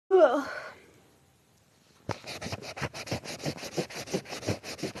Sorry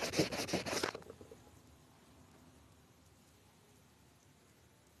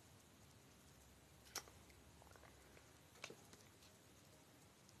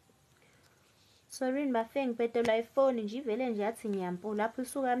bafeng bhetela iphone nje ivele nje yathi nyampo lapho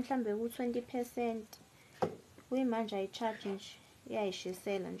isuka mhlambe ku20%. Kuyimanje ayicharge nje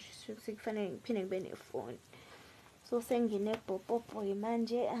iyayishisela nje futhi kufanele ngiphinde ngibe nefone. So sengine popopo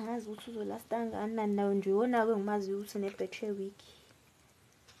manje angazi ukuthi uzolasta kangakanani nayo nje wona ke ngimazi ukuthi ne-battery week.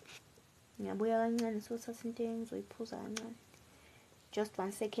 Ngiyabuya kancane sothatha into engizoyiphuza kancane. Just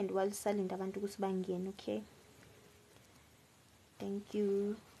 1 second while sisalinda abantu ukuthi bangene, okay? Thank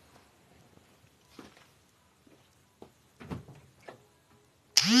you.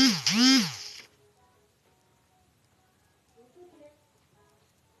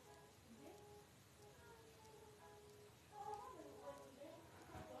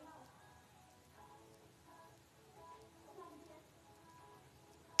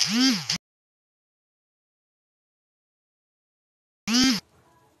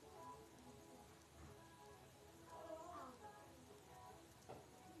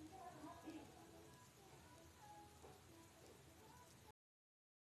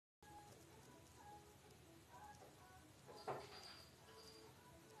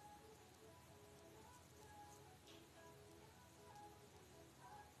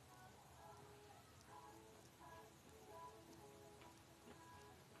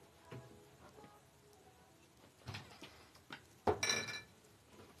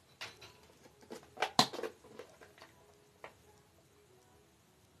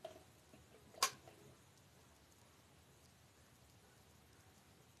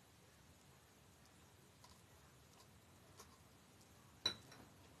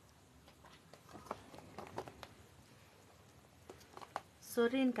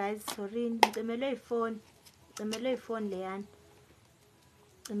 Sorry guys, sorry. Ngicemele iphone leyana.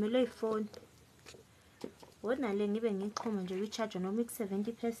 Ngicemele iphone. Wona le ngibe ngixhoma nje recharge noma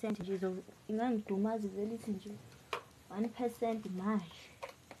ku70% nje ingangidumaza vele ithi nje 1% manje.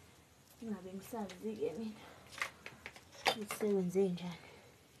 Ingabe ngisazi ke mina. Usebenze njani?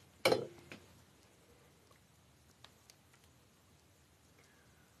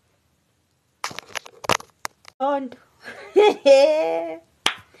 Onto.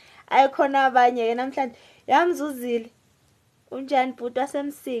 Ayikhona abanye ke namhlanje yamzuzile. Unjani bhuti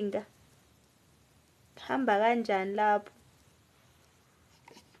wasemsinga? Hamba kanjani lapho?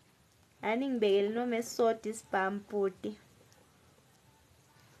 Ani ngibekele noma esisodwa isibhamu bhuti.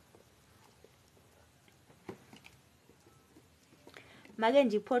 Make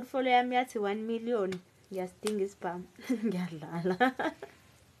nje portfolio yami yathi 1 million. Ngiyasidinga isibhamu. Ngiyadlala.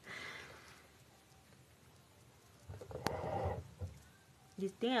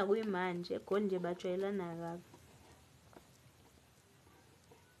 Ngisidinga kuyimanje egoli nje bajwayelana kabi.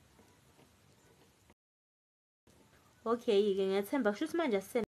 Okay ke ngiyathemba kusho ukuthi manje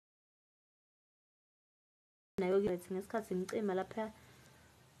asisena nayo ke ngesikhathi ngicima lapha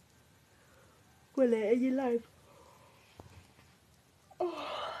kule enye live.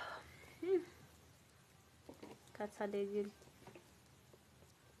 Kathalekile.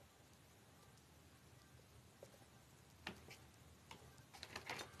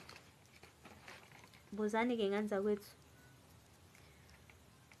 Buzani ke nganza kwethu.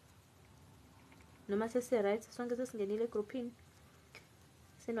 Noma sesi-right sonke sesingenile egroupini.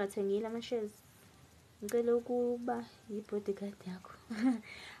 Senwathengile ama-shares. Ngicela ukuba yi-bodyguard yakho.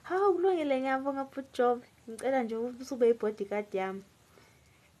 Hawu kulungile ngiyabonga bhuti Job. Ngicela nje ukuthi ube yi-bodyguard yami.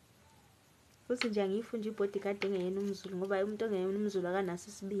 Futhi nje angiyifuni nje i-bodyguard engeyena umZulu ngoba umuntu ongeyena umZulu akanaso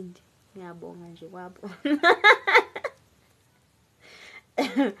isibindi. Ngiyabonga nje kwabo.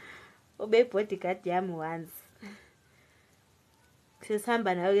 Ube yi-bodyguard yami once.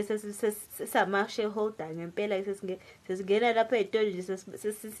 Sesihamba nayo ke sesama shareholder ngempela sesingena lapha ezitolo nje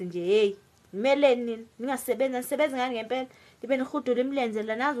sesithi nje hey imeleni nini ningasebenza nisebenza ngani ngempela libe nihudula imilenze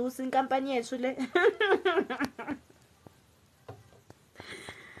la nazi ukuthi inkampani yethu le.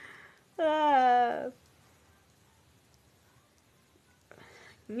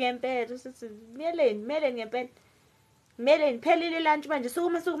 Ngempela sithi imeleni ngempela imeleni phelile lunch manje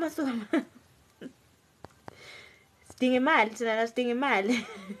sukuma. Sidinga imali thina sidinga imali.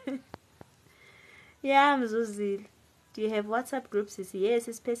 Mzuzile. Do you have WhatsApp groups? Yes,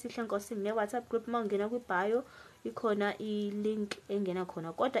 isipesihle Nkosini ne WhatsApp group mawungena kwi-bio ikhona i-link engena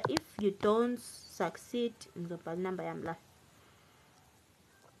khona. Kodwa if you don't succeed ngizobhala inamba yami la.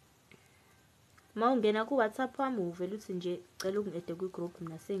 Mawungena ku WhatsApp wami uvela uthi nje cela ungede kwi-group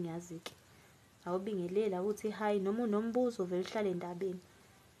mina sengiyazi ke. Awubingelela uthi hi noma unombuzo vele uhlale endabeni.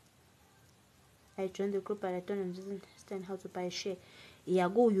 I joined the group, but I don't understand how to buy a share. Yeah,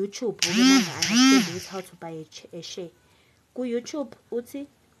 go YouTube. Understand ukuthi how to buy a share. Ku YouTube uthi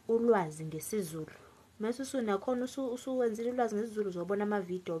ulwazi ngesizulu. Mase usunakhona usuwenzile ulwazi ngesizulu uzobona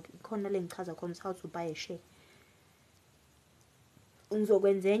ama-video khona le ngichaza khona how to buy a share.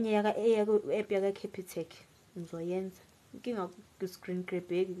 Ngizokwenza enye app yaka Capitec. Ngizoyenza. Inkinga ku-screen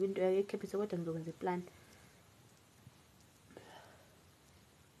grab into yaka Capitec kodwa ngizokwenza iplan.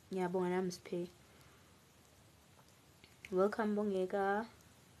 Ngiyabonga nami Siphe. Welcome Bongeka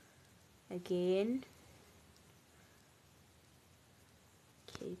again.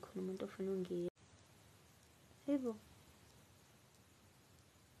 Okay, khona umuntu ofuna ungiye. Yebo.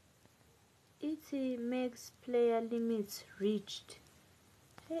 Ithi max player limits reached.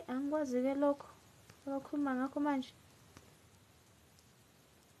 Hey, angikwazi ke lokho. Abakhuluma ngakho manje.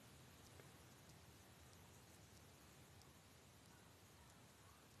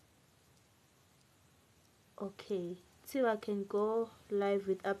 Okay. I can go live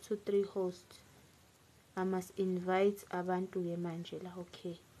with up to 3 hosts. I must invite abantu ke manje la.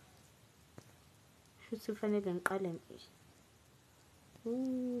 Okay. Shuthi kufanele ngiqale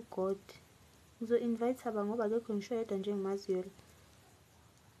God. Ngizo-invite aba ngoba akekho ngisho yedwa nje engimaziyo la.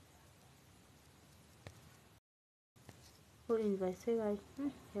 O-invite kayo.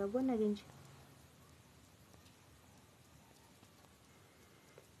 Yabona ke nje.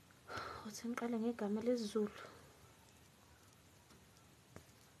 Uthi ngiqale ngegama lesiZulu.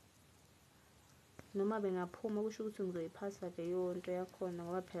 Noma bengaphuma kusho ukuthi ngizoyiphasa leyo nto yakhona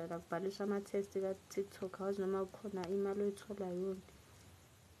ngoba phela la kubhaliswa ama-test ka-TikTok. Awazi noma kukhona imali oyitholayo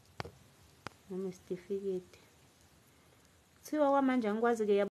noma isitifiketi. Kuthiwa kwamanje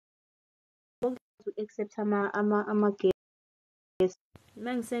angikwazi-ke yabona u-accept ama-guest.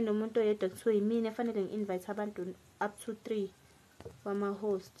 Uma ngisenomuntu oyedwa kuthiwa yimina efanele ngi-invite abantu up to 3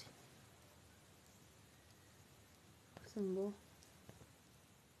 wama-host. Sengibona.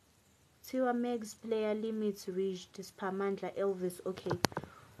 Kuthiwa max player limits reached. Siphamandla Elvis. Okay.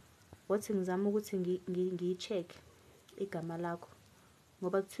 Wathi ngizama ukuthi ngiyi-check igama lakho.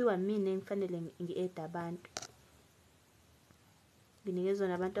 Ngoba kuthiwa mina engifanele ngi-add abantu. Nginikezwa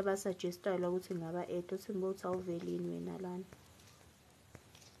nabantu abasuggestayo ukuthi ngaba-add. Uthi ngibe uthi awuvelini wena lana.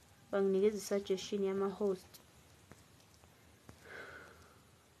 Banginikeza i-suggestion yama-host.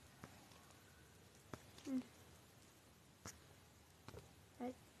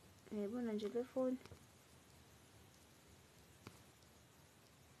 Hayi, ngiyayibona nje le phone.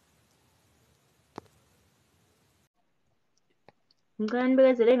 Ngicela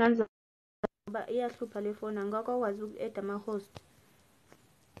nibekezele ingane ngoba iyahlupha le phone. Angikakwazi uku-add ama-host.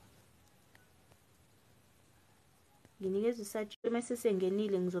 Nginikeza i-suggestion mase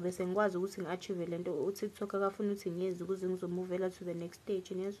sengenile ngizobe sengikwazi ukuthi ngi-achieve le nto uTikTok akafuna ukuthi ngiyenze ukuze ngizomuvela to the next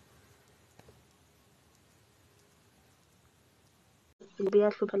stage niyezwa.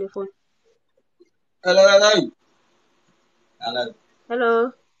 Iyahlupha le phone. Hello. Hello.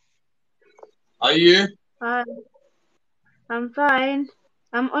 Hello. How are you? Hi. I'm fine.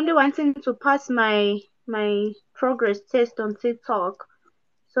 I'm only wanting to pass my progress test on TikTok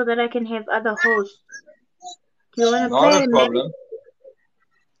so that I can have other hosts. Do you want to Not play a a match? problem.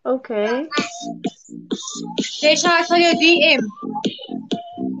 Okay. Desha, I saw your DM.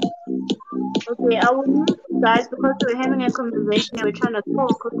 Okay, I will mute you guys because we're having a conversation and we're trying to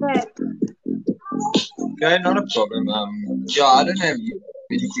talk, okay? Okay, not a problem. Yeah, I don't have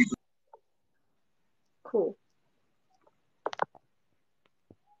many people. Cool.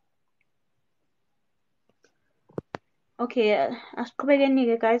 Okay,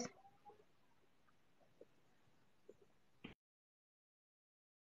 asiqhubekeni-ke guys.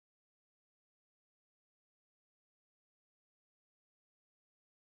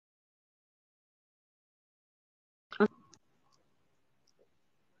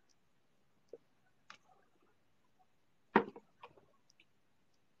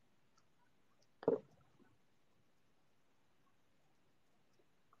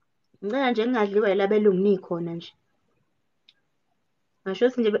 Ngicela nje ngingadliwa yilabelungu nikhona nje. Ngasho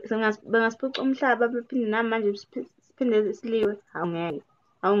ukuthi nje bengasiphuca umhlaba bephinde nami manje siphinde siliwe. Awungeke.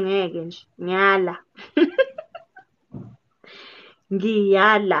 Awungeke nje. Ngiyala.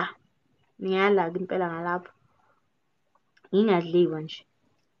 Ngiyala. Ngiyala-ke impela ngalapho. Ngingadliwa nje.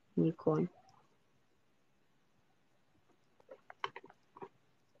 Ngikhona.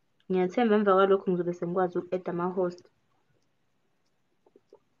 Ngiyathemba emva kwalokho ngizobe sengikwazi uku-add ama-host.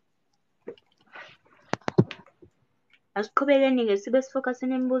 Asiqhubekeni-ke sibe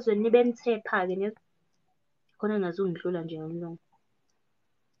sifokhaseni emibuzweni nibe nithepha-ke khona ngingazungidlula nje ngomlomo.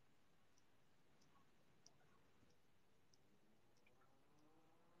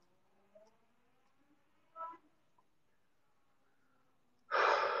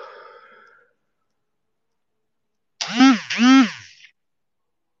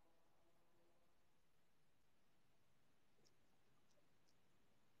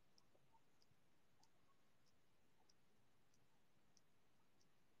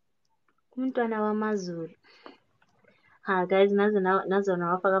 Umntwana wamaZulu. Ha guys, nazo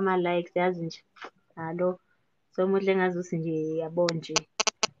nawafaka ama-likes yazi nje. Halo. Somuhle ngazuthi nje yabo nje.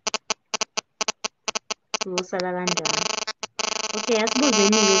 Uzosala kanjani? Okay,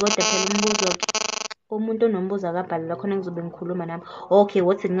 asibuzeni-ke kodwa phela umbuzo-ke. Umuntu onombuzo akabhalelwa khona ngizobe ngikhuluma nami. Okay,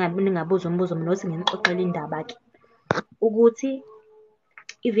 wothi ningabuza umbuzo mina othi nginixoxele indaba-ke. Ukuthi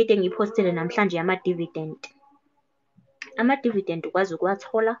ividiyo engiyiphostile namhlanje yama-dividend. Ama-dividend ukwazi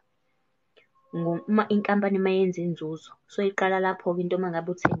ukuwathola uma inkampani mayenza inzuzo. So iqala lapho-ke into uma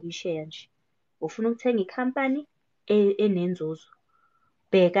ngabe uthenga isheya nje. Ufuna ukuthenga ikhampani enenzuzo.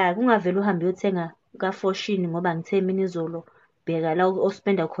 Bheka-ke ungavele uhambe uyothenga ka-Foschini ngoba ngithe mina izolo. Bheka la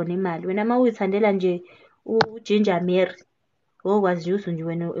ospenda khona imali. Wena uma uyithandela nje uJinger Mary, okwazi ukuthi nje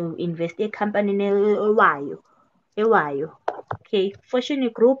wena invest ekhampanini ewayo. Okay, Foschini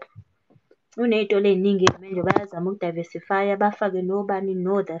Group uney'tolo ey'ningi manje bayazama ukudiversify-a bafake nobani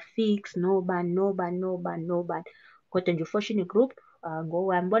no-The Fix nobani. Kodwa nje uFoschini Group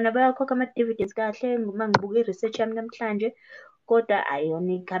ngowami. Bona bayakhokha ama-dividends kahle uma ngibuka i-research yami namhlanje. Kodwa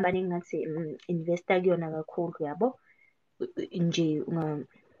ayona ikhampani engathi investa kuyona kakhulu yabo. Nje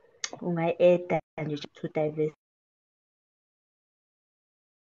ungayi-add-a nje to diversify.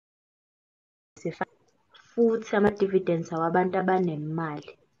 Futhi ama-dividends awabantu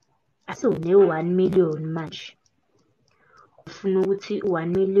abanemali. Asiwune-1 million manje. Ufuna ukuthi u-1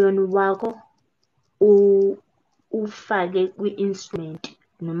 million wakho ufake kwi-instrument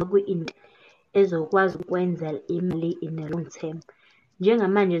noma kwi-into ezokwazi ukwenza imali in a long term.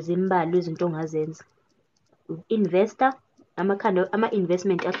 Njengamanje zimbalwa izinto ongazenza. Investor,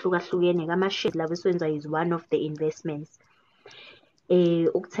 ama-investment ahlukahlukene. Ama-shares lawa esiwenzayo is one of the investments.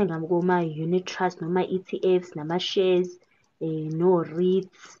 Ukuthenga koma-unit trust noma ETFs nama-shares,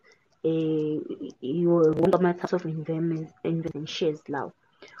 no-REITs, wonke ama-types of investment shares lawo.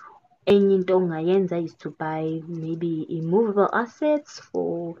 Enye into ongayenza is to buy maybe immovable assets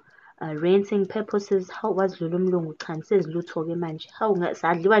for renting purposes. Hawu wadlula umlungu cha nisezilutho-ke manje. Hawu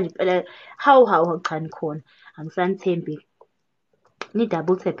sadliwa nje impela. Hawu cha nikhona. Angisanithembi.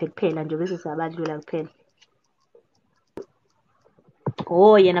 Ni-double tap kuphela nje bese siyabadlula kuphela.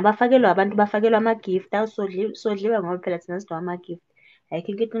 Yena abantu bafakelwa ama-gift. Sodliwa ngoba phela thina sidwa ama-gift.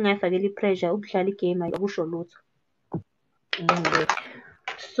 Ayikho into engingayifakela i-pressure ukudlala igame akusho lutho.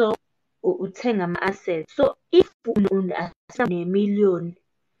 So uthenga ama-assets. So if une-million,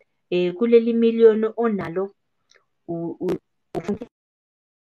 kuleli million onalo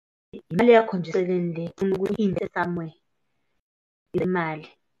imali yakho nje eceleni le ufuna ukuthi invest somewhere. Imali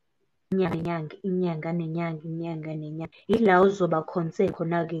inyanga nenyanga. Yila uzoba concerned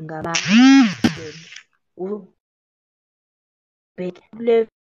khona-ke ngama kule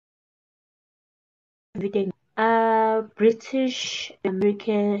video British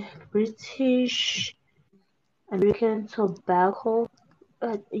American tobacco.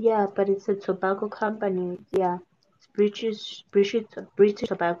 Yeah, but it's a tobacco company. Yeah, British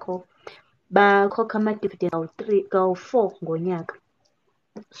tobacco. Bakhokha ama-dividend kawu-4 ngonyaka.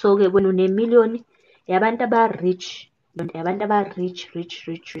 So-ke wena une-million yabantu aba-rich and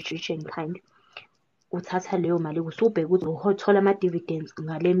kind. Uthatha leyo mali usubheka ukuthi uthola ama-dividends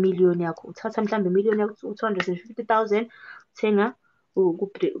ngale million yakho. Uthatha mhlawumbe i-million yakho u-250,000 uthenga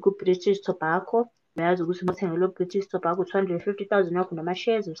ku-British Tobacco. Uyazi ukuthi uma uthenga lo British Tobacco 250,000 yakho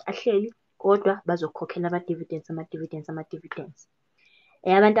nama-shares ahleli kodwa bazokukhokhela ama-dividends.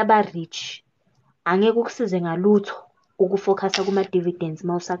 Abantu aba-rich angeke ukusize ngalutho ukufokhasa kuma-dividends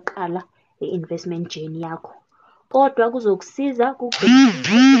uma usaqala i-investment journey yakho. Kodwa kuzokusiza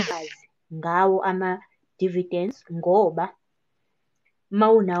ngawo ama-dividends ngoba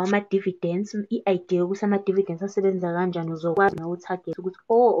uma unawo ama-dividends, i-idea yokuthi ama-dividends asebenza kanjani uzokwazi nawe u-target ukuthi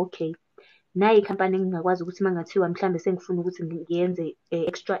okay, nayi ikhampani engingakwazi ukuthi uma ngathiwa mhlambe sengifuna ukuthi ngiyenze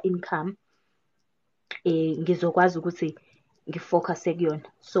extra income, ngizokwazi ukuthi ngifocus-e kuyona.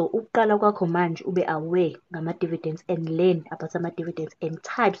 So ukuqala kwakho manje ube aware ngama-dividends and learn about ama-dividends and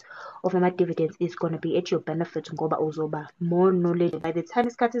types of ama-dividends is gonna be at your benefit ngoba uzoba more knowledge by the time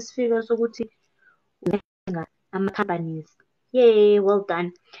isikhathi sifika sokuthi uthenga ama-companies. Yay, well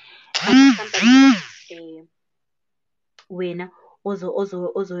done. Ama-companies wena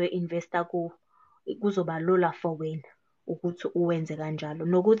ozoyo-investa kuwo kuzoba lula for wena ukuthi uwenze kanjalo.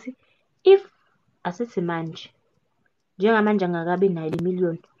 Nokuthi if asithi manje njengamanje angakabi nayo le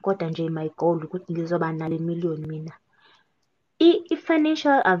million kodwa nje my goal ukuthi ngizoba nale million mina.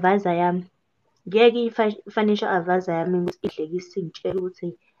 I-financial advisor yami ngeke i-financial advisor yami ukuthi ihlekise ingitshela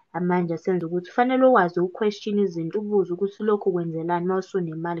ukuthi manje senze ukuthi kufanele ukwazi uku-question izinto ubuze ukuthi lokhu kwenzelani uma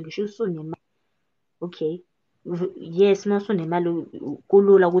usunemali ngisho usunemali. Okay, yes, masunemali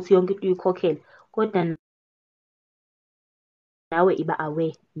kulula ukuthi yonke into uyikhokhele, kodwa nawe iba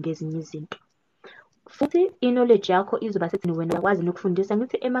aware ngezinye izinto. Futhi i-knowledge yakho izoba sekuthini wena uyakwazi nokufundisa.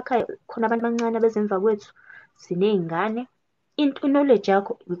 Ngithi emakhaya khona abantu abancane abezemva kwethu, siney'ngane. I-knowledge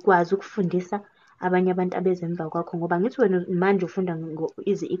yakho ikwazi ukufundisa abanye abantu abezemva kwakho, ngoba ngithi wena manje ufunda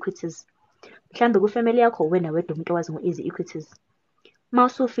ngo-easy equities. Mhlambe kwifamily yakho uwena wedwa umuntu owazi ngo-easy equities. Uma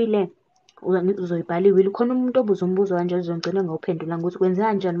usufile uzoyibhala iwili, khona umuntu obuza umbuzo kanjalo uzogcina ngawuphendulanga ukuthi kwenzeka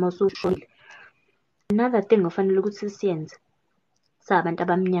kanjani uma usushonile. Another thing ofanele ukuthi siyenze sabantu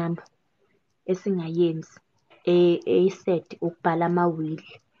abamnyama esingayenzi eyised ukubhala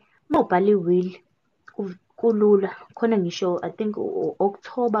amawili. Uma ubhala iwili kulula, khona ngisho I think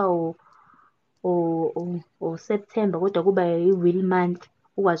October or September, kodwa kuba i-will month,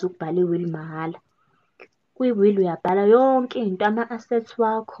 ukwazi ukubhala iwili mahhala. Kwi-will uyabhala yonke into, ama-assets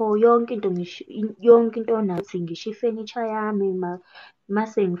wakho, yonke into, ngisho yonke into onayo. Ngisho i-furniture yami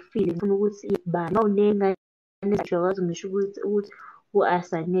mase ngifile ngifuna ukuthi ibani, uma uney'ngane uyakwazi ngisho ukuthi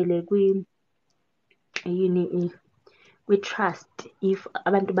u-asayinele yini kwi-trust if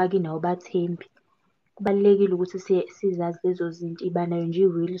abantu bakini awubathembi. Kubalulekile ukuthi sizazi lezo zinto, iba nayo nje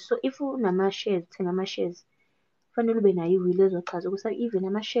i-will. So if unama-shares, uthenga ama-shares, kufanele ube nayo i-will ezochaza ukuthi even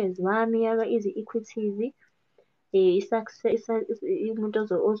ama-shares wami yaka-easy equities, umuntu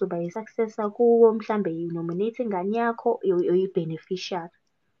ozoba yi-successor kuwo, mhlambe yi-nominate ingane yakho, uyi-beneficiary.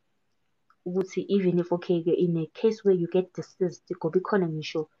 Ukuthi even if okay-ke in a case where you get deceased, ngoba ikhona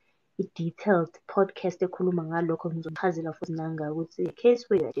ngisho i-detailed podcast ekhuluma ngalokho, ngizochazela futhi nangaka ukuthi in a case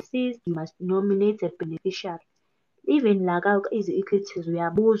where you are deceased, you must nominate a beneficiary. Even la ka-easy equities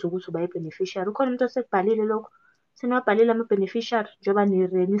uyabuza ukuthi uba yi-beneficiary. Ukhona umuntu osekubhalile lokho? Seniwabhalile ama-beneficiary njengoba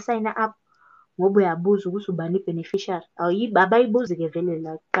nisayina up, ngoba uyabuza ukuthi ubani i-beneficiary. Abayibuzi-ke vele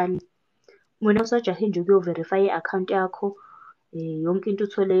la kuqala. Wena usajahe nje ukuyo-verify i-account yakho, yonke into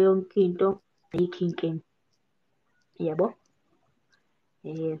uthole yonke into, ayikho inkinga. Yabo?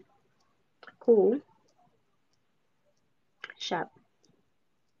 Cool. Sharp.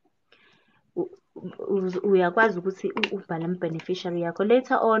 Uyakwazi ukuthi ubhale ama-beneficiary yakho.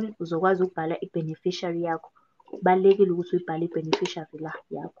 Later on uzokwazi ukubhala i-beneficiary yakho. Kubalulekile ukuthi uyibhale i-beneficiary la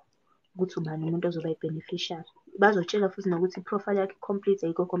yakho, ukuthi ubani umuntu ozoba yi-beneficiary. Bazotshela futhi nokuthi i-profile yakho i-complete,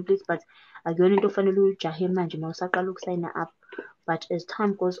 ayikho complete, but akuyona into ofanele uyijahe manje uma usaqala ukusayina up. But as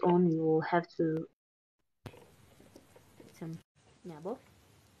time goes on, you will have to. Yabo?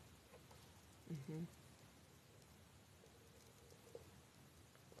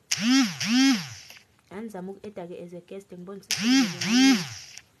 Anizama uku-eda-ke as a guest, ngibona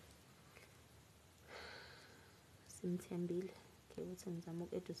simthembile. Okay, ukuthi ngizama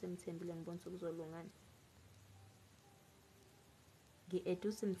uku-eda usemthembile, ngibona ukuthi kuzolungana. Ngi-eda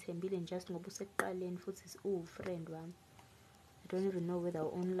usimthembile just ngoba usekuqaleni futhi uwu-friend wami. I don't even know whether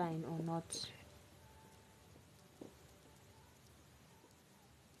online or not.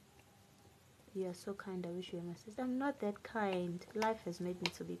 You are so kind. I wish you were my sister. I'm not that kind. Life has made me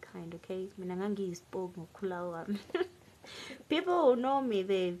to be kind, okay? Mina ngangiyispoke ngokukhula kwami. People who know me,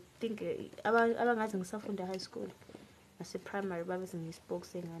 they think abangazi ngisafunda high school, nase-primary babethi ngiyispoke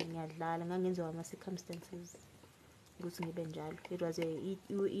sengane ngiyadlala, ngangenziwa ama-circumstances ukuthi ngibe njalo. It was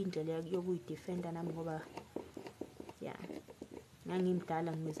indlela yokuyidefenda nami ngoba yeah,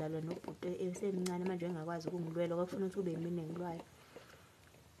 ngangimdala, ngizalwa nobhuti esemncane, manje engakwazi ukungilwela, kwakufuna ukuthi kube yimina engilwayo.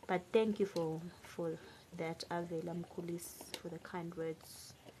 But thank you for that, Avela Mkhulis, for the kind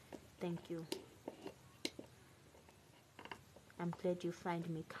words. Thank you. I'm glad you find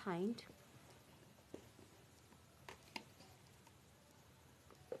me kind.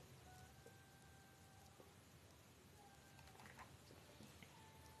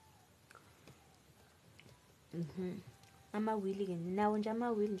 Amawili-ke nawo nje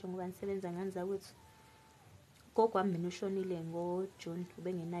amawili njengoba nisebenza ngani zakwethu. Gogo wami mina ushonile ngoJune,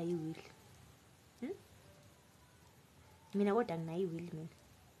 ubengenayo iwili. Mina kodwa nginayo iwili mina.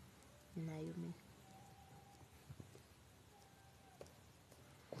 Nayo mina.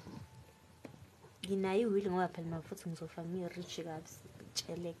 Nginayo iwili ngoba phela mina futhi ngizofaka ngi-rich kabi,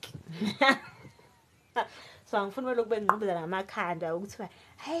 tsheleke. So angifuni lokho benginqubuzana ngamakhanda ukuthi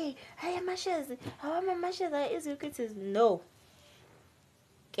hey ama-shares, awama ama-shares easy equities. No.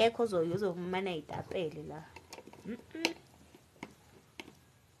 Kekho uzomana itapele la.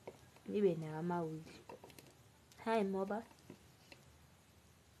 Nibe nawo amawili. Hi Moba.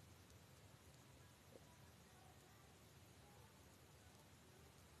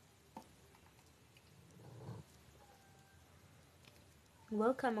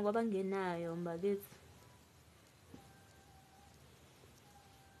 Welcome ngoba ngenayo mbakithi.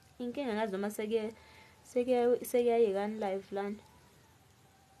 Inkinga ngazi noma Sekuyayekani live lana.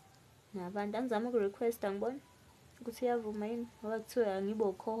 Nabantu angizama ukurequesta ngibona ukuthi iyavuma yini ngoba kuthiwa ngibe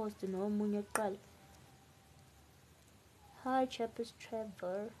co-host nomunye kuqala. Hi Chapis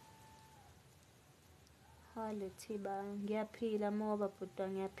Trevor. Hi Lethiba. Ngiyaphila moba bhuti,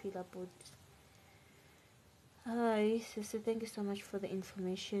 ngiyaphila bhuti. Hi sisi, thank you so much for the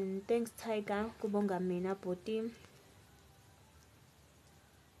information. Thanks Tiger, kubonga mina bhuti.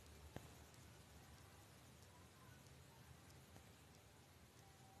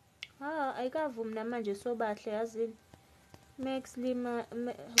 Ayikavumi namanje sobahle yazini. Max Lima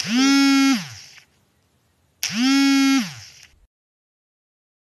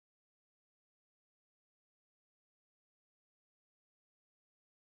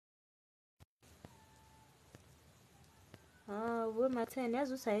we-10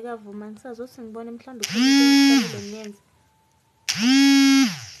 yazi ukuthi ayikavuma, ngisazothi ngibone mhlawumbe khona into engikufanele ngiyenze.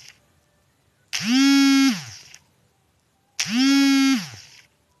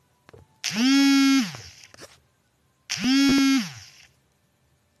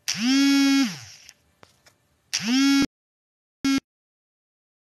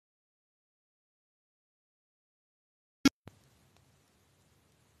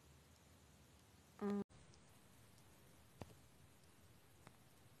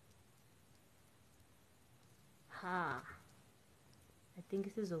 I think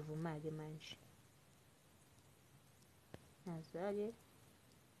isizovuma-ke manje. Naza-ke.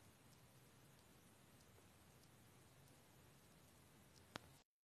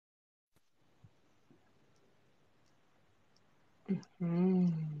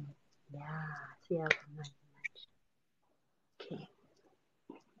 Ya, siyavuma manje. Okay.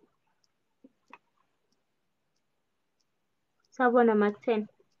 Sawubona Mark10.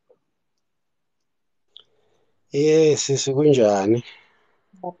 Sisi kunjani?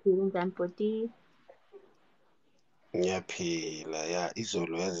 Ngiyaphila njani bhuti? Ngiyaphila ya,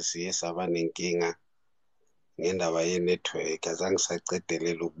 izolo yazi siye saba nenkinga ngendaba ye-network, azange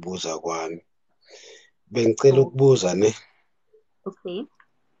sacedelela ukubuza kwami. Bengicela ukubuza Okay.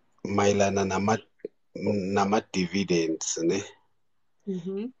 mayelana nama-dividends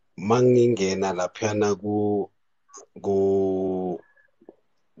mangingena laphayana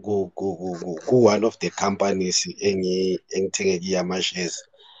ku-one of the companies engithenge kiyo ama-shares,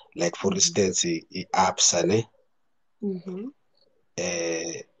 like for instance i-Absa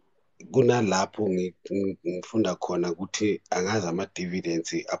kunalapho ngifunda khona ukuthi angazi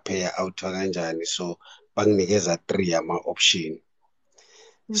ama-dividends apheya out kanjani, so banginikeza 3 ama-option.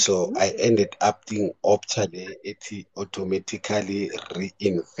 So I ended up opta le ethi automatically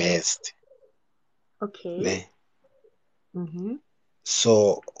reinvest. Okay.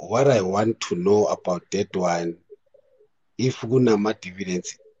 So what I want to know about that one, if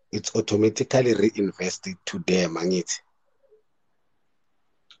kunama-dividends, it's automatically reinvested to them, angithi?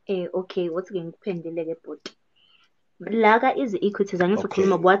 Okay, wathi-ke ngikuphenduleke bhuti. Laka izi-equities angithi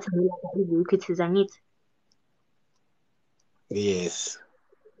ukhuluma buwathi laka izi-equities angithi? Yes.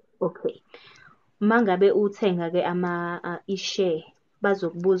 Okay. Mangabe uthenga-ke i-share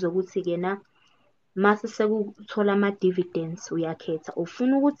bazokubuza ukuthi-ke na mase sekuthola ama-dividends uyakhetha.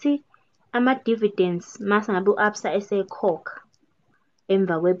 Ufuna ukuthi ama-dividends mase ngabe u-Absa esekhokha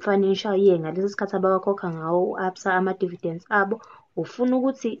emva kwe-financial year, ngalesi sikhathi abawakhokha ngawo u-Absa ama-dividends abo, ufuna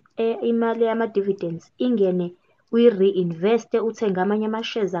ukuthi imali yama-dividends ingene uyi-reinvest uthenge amanye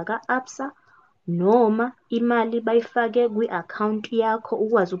ama-shares aka-Absa, noma imali bayifake kwi-account yakho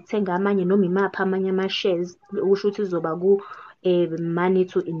ukwazi ukuthenga amanye noma imaphi amanye ama-shares, usho ukuthi izoba money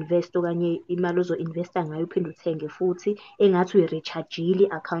to invest okanye imali ozo-investa ngayo uphinde uthenge futhi engathi uyi-recharge-ile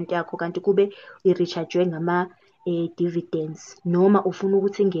i-account yakho kanti kube i-recharge-we dividends, noma ufuna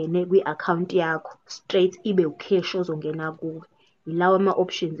ukuthi ingene kwi-account yakho straight ibe ukheshi ozongena kuwe. Yilawo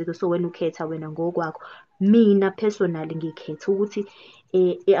ama-options-ke, so wena ukhetha wena ngokwakho. Mina personally ngikhetha ukuthi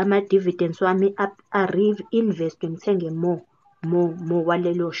ama-dividends wami a-reinvestwe ngithenge more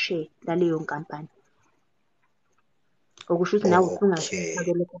walelo share laleyo nkampani. Okusho ukuthi nawe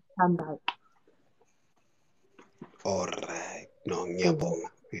usungazifakela lokho okuthandayo. Alright, no, ngiyabonga.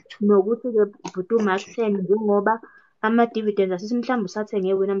 Nokuthi-ke bhuti uMark10, njengoba ama-dividends asithi mhlawumbe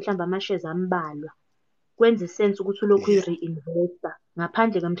usathenge wena mhlawumbe ama-shares ambalwa, kwenza isense ukuthi ulokhu uyi-reinvesta.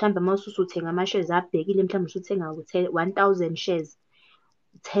 Ngaphandle-ke mhlawumbe uma usuthenga ama-shares abhekile, mhlawumbe usuthenga 1,000 shares,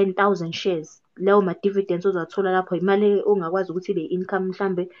 10,000 shares, lawo ma-dividends ozathola lapho imali ongakwazi ukuthi ibe income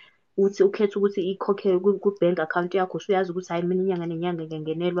mhlawumbe uthi ukhethe ukuthi ikhokhe ku-bank account yakho, usuyazi ukuthi hayi mina inyanga nenyanga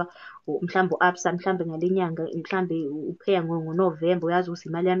ngiyangenelwa mhlawumbe u-Absa, mhlawumbe ngale nyanga mhlawumbe upheya ngoNovemba, uyazi ukuthi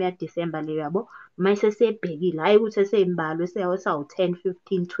imali yami yaDisemba leyo, yabo. Uma esesebhekile, hhayi ukuthi eseyimbalwa esawu-10,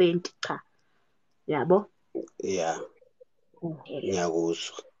 15, 20, cha. Yabo? Yeah, Okay.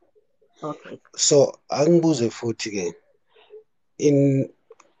 ngiyakuzwa. Okay. So angibuze futhi ke in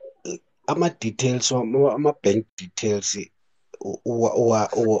ama-details ama-bank details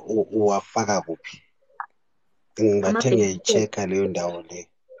uwafaka kuphi? Ngibathe Ama-bank details. ngiyayi-check-a leyo ndawo le.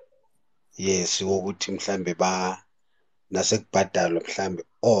 Yes, wokuthi mhlambe nasekubhadalwa mhlambe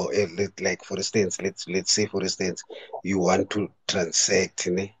like for instance let's say for instance you want to transact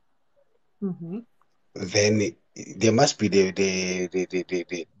ne, then there must be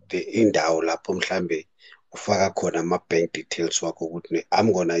the indawo lapho mhlambe ufaka khona ama-bank details wakho ukuthi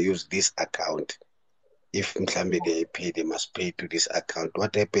I'm gonna use this account. If mhlambe they pay, they must pay to this account.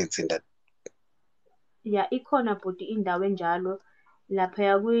 What happens in that? Ya, ikhona bhuti indawo enjalo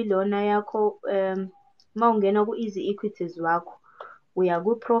laphaya kuyilona yakho uma ungena ku-easy equities wakho uya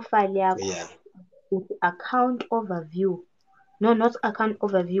ku-profile yakho Yeah, uthi account overview. No, not account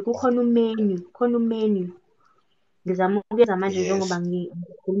overview. Kukhona umenu. Ngizama ukuyeza manje njengoba yes,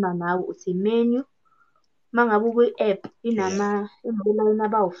 ngikhuluma nawe uthi menu. Uma ngabe ukwi-app yeah, inolayini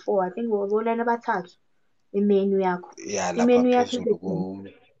abawu-4, I think olayini abathathu imenu yakho. yeah, lapha Imenu yakho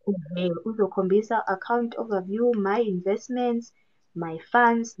phezulu uzokhombisa account overview, my investments, my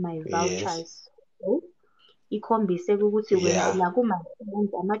funds, my yes, vouchers. So, ikhombise ukuthi wena yeah, la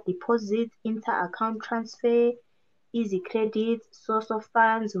kuma-funds, ama-deposits, inter-account transfer, easy credit, source of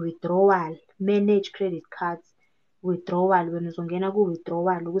funds, withdrawal, manage credit cards, withdrawal. Wena uzongena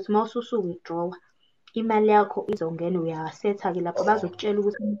ku-withdrawal ukuthi uma ususu-withdrawa imali yakho izongena, uyawasetha-ke lapho bazokutshela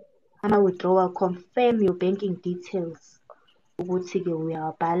ukuthi ama-withdrawal, confirm your banking details. Ukuthi-ke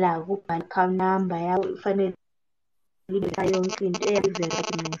uyawabhala-ke, ubhale account number yawo ifanele ibe yonke into eyayiveza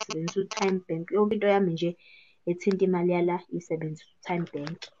mina ngisebenzisa u-Time Bank. Yonke into yami nje ethinta imali yala isebenzisa u-Time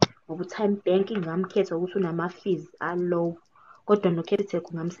Bank. Ngoba u-Time Bank ngamkhetha ukuthi unama-fees alow. Kodwa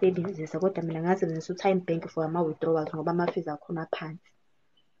no-Capitec ungamsebenzisa, kodwa mina ngasebenzisa u-Time Bank for ama-withdrawals ngoba ama-fees akhona aphansi.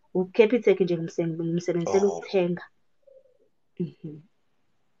 U-Capitec nje ngimsebenzisela oh, ukuthenga.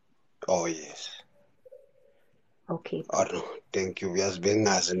 oh yes. Okay. Oh no, thank you. Uyazi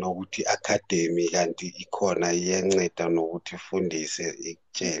bengazi nokuthi i-academy kanti ikhona iyanceda nokuthi ifundise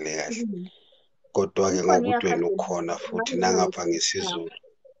ikutshele kahle. Kodwa-ke Ikhona ngokuthi wena i-academy. ukhona futhi nangapha ngesizulu.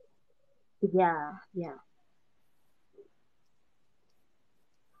 Yeah.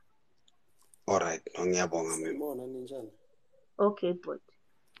 Alright, no ngiyabonga mema. Sibona ninjani? Okay, but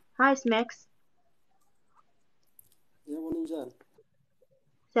hi Smacks. Yebo ninjani?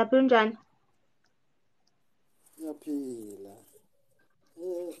 Siyaphila njani? Ngiyaphila.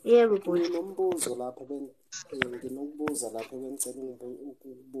 Yebo bhuti. Nginombuzo lapha nginokubuza lapha bengicela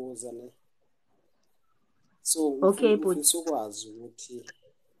ukubuza ne. So Okay, bhuti.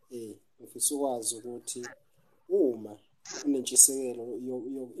 ngifisa ukwazi ukuthi uma unentshisekelo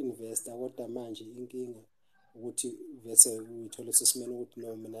yoku-investa kodwa manje inkinga ukuthi vese uyithole sesimeni ukuthi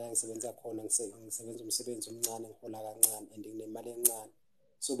no mina ngisebenza khona ngisebenza umsebenzi omncane ngihola kancane and nginemali encane.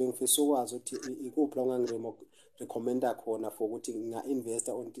 So bengifisa ukwazi ukuthi ikuphi la ungangirecommenda khona for ukuthi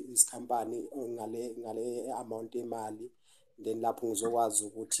nginga-investa on isikhampani ngale amount emali, then lapho ngizokwazi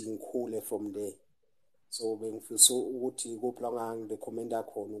ukuthi ngikhule from there. So bengifisa ukuthi ikuphi la ungangirecommenda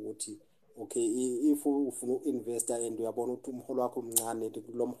khona ukuthi okay, if ufuna uku-investa and uyabona ukuthi umholo wakho mncane,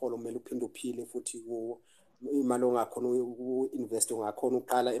 kulo mholo kumele uphinde uphile futhi kuwo, imali ongakhona uku-investa ungakhona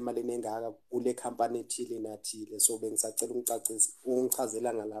uqala emalini engaka kule khampani ethile nathile. So bengisacela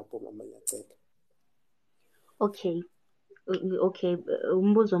ungichazela ngalapho ngiyacela. Okay.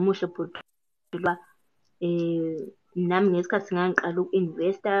 Umbuzo omuhle bhuti. Nami ngesikhathi ngangiqala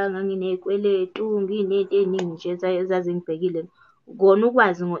uku-investa nganginey'kweletu, nginey'nto ey'ningi nje ezazingibhekile. Kona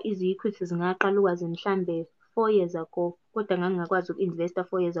ukwazi ngo-easy equities ngaqala ukwazi mhlambe 4 years ago, kodwa ngangingakwazi uku-investa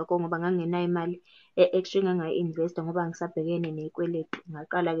 4 years ago ngoba ngangingenayo imali extra engangayi-investa ngoba ngisabhekene ney'kweletu.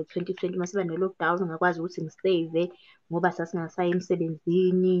 Ngaqala-ke 2020 masiba ne-lockdown ngakwazi ukuthi ngiseve ngoba sasingasayi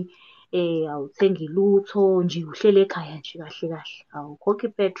emsebenzini. Awuthengi lutho nje, uhlele ekhaya nje kahle. Awukhokhi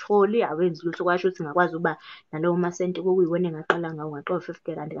ipetroli, awenzi lutho. Kwasho ukuthi ngakwazi ukuba nalawo masenti okuyiwona engaqala ngawo, ngaqala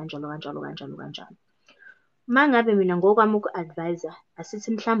 50 rand kanjalo. Uma ngabe mina ngokwami uku-advise-a,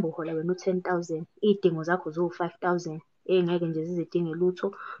 asithi mhlawumbe uhola wena u-10,000, iy'dingo zakho ziwu-5,000 ey'ngeke nje zizidinge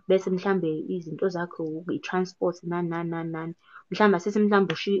lutho, bese mhlawumbe izinto zakho i-transport nani. Mhlawumbe asithi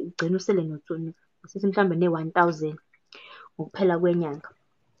mhlawumbe ugcine usele asithi mhlawumbe ne-1,000 ngokuphela kwenyanga.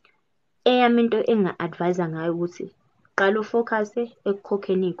 Eyami into enginga-advise-a ngayo ukuthi qala ufocus-e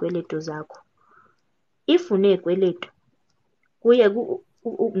ekukhokheni iy'kweletu zakho. If uney'kweletu kuye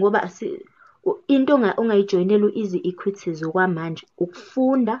ngoba into ongayijoyinela u-easy equities okwamanje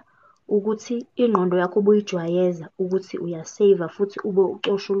ukufunda ukuthi ingqondo yakho ubuyijwayeza ukuthi uyaseva futhi ube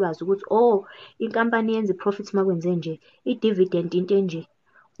ucosha ulwazi ukuthi inkampani yenza i-profit uma kwenze nje, i-dividend into enje.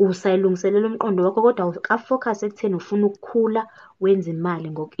 Usayilungiselela umqondo wakho kodwa awuka-focus ekutheni ufuna ukukhula wenze imali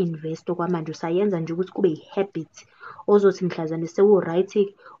ngoku-invest okwamanje. Usayenza nje ukuthi kube yi-habit ozothi mhlazane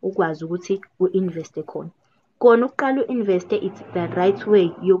sewu-right ukwazi ukuthi u-investe khona. Kona ukuqala u-investe it's the right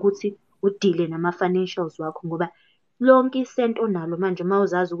way yokuthi udile nama-financials wakho ngoba lonke isenti onalo manje uma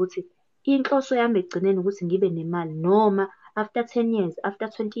uzazi ukuthi inhloso yami ekugcineni ukuthi ngibe nemali noma after 10 years, after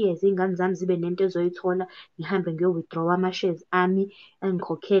 20 years iy'ngane zami zibe nento ezoyithola, ngihambe ngiyo-withdraw-a ama-shares ami,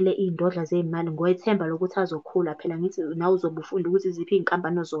 engikhokhele iy'ndodla zey'mali ngokwethemba lokuthi azokhula. Phela ngithi nawe uzobe ufunda ukuthi iziphi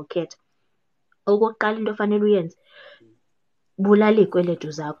iy'nkampani ozokhetha. Okokuqala into ofanele uyenze, bulala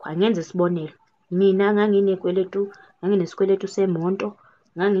iy'kweletu zakho. Angenza isibonelo, mina nganginesikweletu semonto,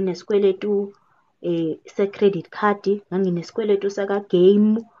 nganginesikweletu se-credit card, nganginesikweletu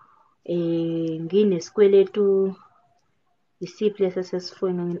saka-game, nginesikweletu isiphi lesi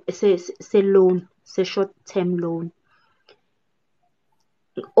esesifoni se-loan, se-short term loan.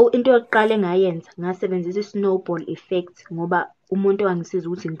 Into yokuqala engayenza ngasebenzisa i-snowball effect ngoba umuntu owangisiza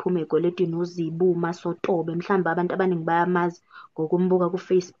ukuthi ngiphume ey'kweletini uZibu Masotobe, mhlawumbe abantu abaningi bayamazi ngokumbuka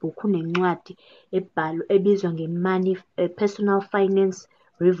ku-Facebook. Unencwadi ebizwa nge-Money Personal Finance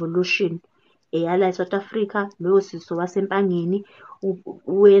Revolution eyala e-South Africa. Loyo sisi wasempangeni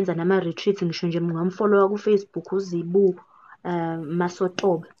uyenza nama-retreat, ngisho nje ngamfolowa ku-Facebook uZibu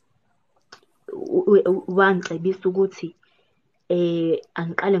Masotobe. Wangicebisa ukuthi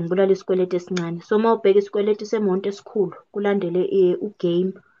angiqale ngibulale isikweletu esincane. So uma ubheka isikweletu semonto esikhulu kulandele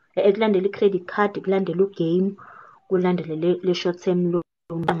u-game, kulandele i-credit card, kulandele u-game, kulandele le short term loan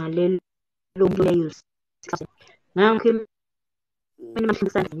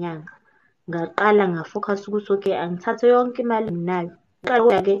ngenyanga. Ngaqala ngafocus ukuthi okay, angithathe yonke imali enginayo.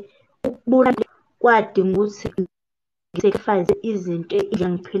 Kodwa-ke ukubulala kwadinga ukuthi ngi-sacrifice izinto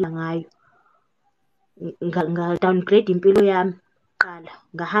engiphila ngayo. Nga-downgrade impilo yami kuqala.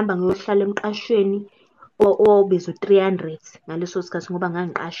 Ngahamba ngiyohlala emqashweni owawubizwa u-300 ngaleso sikhathi ngoba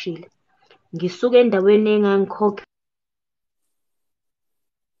ngangiqashile. Ngisuke endaweni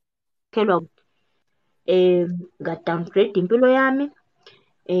engangikhokhelwa nga-downgrade impilo yami,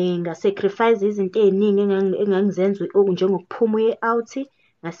 nga-sacrifice izinto ey'ningi engangizenza njengokuphuma uye-out,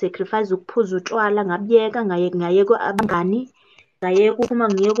 nga-sacrifice ukuphuza utshwala, ngabuyeka ngayeka abangani, ngayeka ukuphuma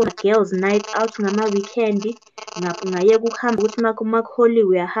ngiye kuma-girls night out ngama-weekend, ngayeka ukuhamba ukuthi makuholiwe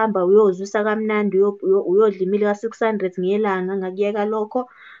uyahamba uyozwisa kamnandi, uyodla imili ka-600 ngelanga. Ngakuyeka lokho,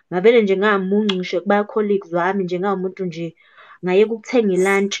 ngavele nje ngamunca ngisho kuba-colleagues wami nje ngawumuntu nje. Ngayeka ukuthenga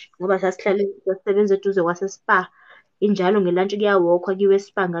i-lunch ngoba sasisebenza eduze kwase-Spar. Injalo nge-lunch kuyawokhwa kuyiwe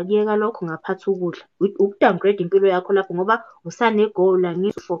e-Spar. Ngakuyeka lokho ngaphatha ukudla. Uku-downgrade impilo yakho lapho ngoba usane-goal,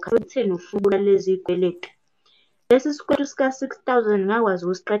 angizi-focus ekutheni ufuna ukubulala lezi y'kweletu. Lesi sikweletu sika-6,000 ngakwazi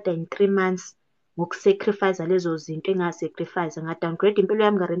ukusiqeda in 3 months ngoku-sacrifice lezo zinto enga-sacrifice. Nga-downgrade impilo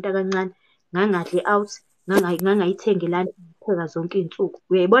yami, ngarenta kancane, ngangadli out, ngangayithengi i-lunch ngipheka zonke iy'nsuku.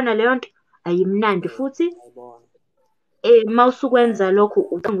 Uyayibona leyo nto? Ayimnandi futhi uma usukwenza lokho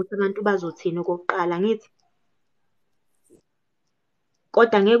ucabanga ukuthi abantu bazothini okokuqala, angithi?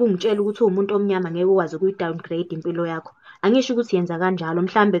 Kodwa ngeke ungitshele ukuthi uwumuntu omnyama ngeke ukwazi ukuyi-downgrade impilo yakho. Angisho ukuthi yenza kanjalo,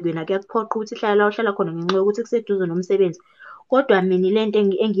 mhlawumbe kuyena kuyakuphoqa ukuthi hlala la ohlala khona ngenxa yokuthi kuseduze nomsebenzi. Kodwa mina ile nto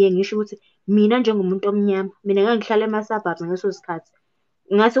engiye ngisho ukuthi mina njengomuntu omnyama, mina ngangihlala ema-suburbs ngaleso sikhathi.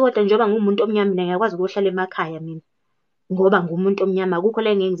 Ngathi kodwa njengoba nguwumuntu omnyama mina ngiyakwazi ukuyohlala emakhaya mina ngoba ngumuntu omnyama. Akukho la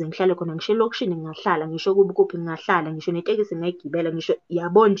engeke ngize ngihlale khona, ngisho elokishini ngingahlala, ngisho kubi kuphi ngingahlala, ngisho netekisi ngingayigibela, ngisho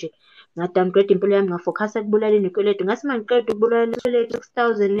yabo nje. Nga-downgrade impilo yami, ngafocus ekubulaleni iy'kweletu. Ngathi uma ngiqeda ukubulala isikweletu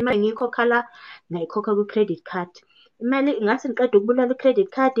 6,000, imali engiyikhokha la ngayikhokha kwi-credit card. Ngathi ngiqeda ukubulala i-credit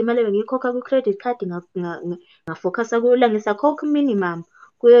card, imali ebengiyikhokha kwi-credit card ngafocus-a kuyo, ngisakhokha i-minimum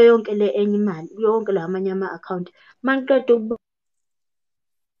kuyo yonke le enye imali, kuyo wonke lawa amanye ama-akhawunti. Uma ngiqeda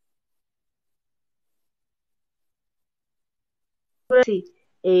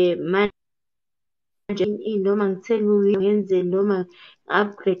manje noma ngithenge ngenze noma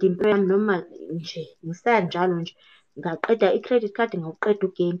upgrade impilo yami noma nje ngisanjalo nje. Ngaqeda i-credit card, ngawuqeda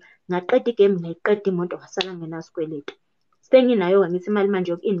u-game, ngaqeda i-game, ngayiqeda imoto, ngasala ngingenasikweletu. Senginayo-ke ngithi imali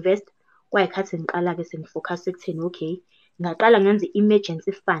manje yoku-invest, kwayikhathi ngiqala-ke sengi-focus-a ekutheni okay, ngaqala ngenza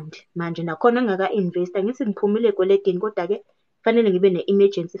i-emergency fund. Manje nakhona ngingaka-invest, angithi ngiphumile ey'kweletini kodwa-ke kufanele ngibe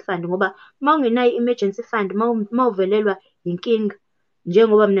ne-emergency fund ngoba uma ungenayo i-emergency fund, uma uvelelwa inkinga,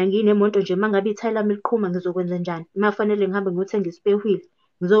 njengoba mina nginemoto nje, uma ngabe ithayi lami liqhuma ngizokwenza njani? Uma kufanele ngihambe ngiyothenga i-spare wheel,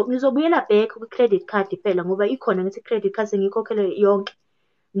 ngizobuyela back kwi-credit card phela ngoba ikhona ngithi i-credit card sengiyikhokhele yonke.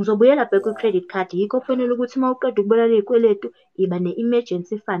 Ngizobuyela back Yeah. kwi-credit card. Yikho kufanele ukuthi uma uqeda ukubulala iy'kweletu, iba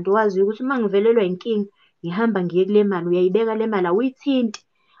ne-emergency fund. Waziyo ukuthi uma ngivelelwa inkinga, ngihamba ngiye kule mali. Uyayibeka le mali, awuyithinti,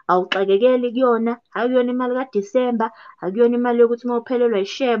 awuxakekeli kuyona. Akuyona imali kaDisemba, akuyona imali yokuthi uma uphelelwa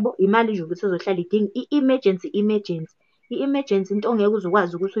ishebo, imali nje ukuthi uzohlala idinga i-emergency. I-emergency into ongeke uze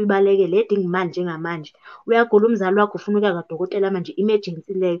ukwazi ukuthi uyibalekele, edinga imali njengamanje. Uyagula umzali wakho ufuna ukuya kadokotela manje,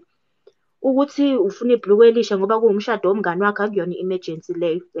 emergency leyo. Ukuthi ufuna ibhulukwe elisha ngoba kuwumshado womngani wakho, akuyona i-emergency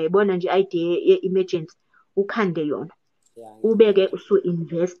leyo. Uyayibona nje i-ID ye-emergency, ukhande yona. Yeah, Ubeke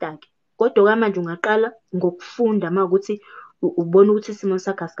usu-investa-ke. Kodwa manje ungaqala ngokufunda uma ukuthi ubona ukuthi isimo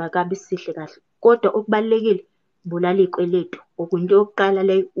sakho asikakabi sihle kahle. Kodwa okubalulekile, bulala iy'kweletu. Okuyinto yokuqala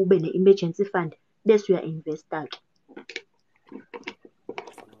leyo, ube ne-emergency fund, bese uya-investa-ke.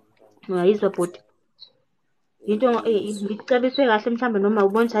 Uyayizwa bhuti? Into ngikucebiswe kahle mhlawumbe noma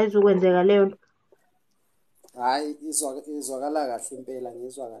ubona ukuthi ayizukwenzeka leyo nto. Hhayi, izwakala kahle impela,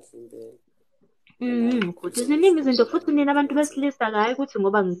 ngizwa kahle impela. Bhuti ziningi izinto futhi nina abantu besilisa, hhayi ukuthi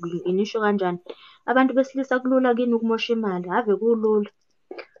ngoba nginisho kanjani. Abantu besilisa kulula kini ukumosha imali, ave kulula.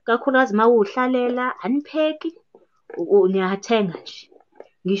 Kakhulukazi uma uhlalela, anipheki, niyathenga nje.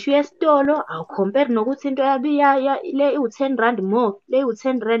 Ngisho uye esitolo, awukhomperi nokuthi into le iwu-R10 more, le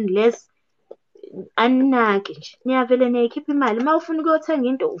iwu-R10 less. Aninaki nje, niyavele niyayikhipha imali. Uma ufuna ukuyothenga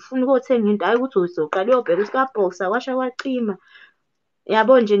into, ufuna ukuyothenga into, hhayi ukuthi uzoqala uyobheka isikabhoxa, kwasha kwacima.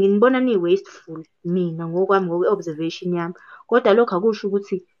 Yabo nje nginibona niyi-wasteful mina ngokwami, ngokwe-observation yami. Kodwa lokho akusho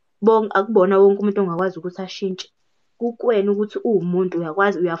ukuthi akubona wonke umuntu ongakwazi ukuthi ashintshe. Kukuwena ukuthi uwumuntu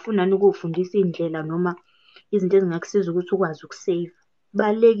uyakwazi, uyafuna yini ukuwufundisa iy'ndlela noma izinto ezingakusiza ukuthi ukwazi ukuseyiva.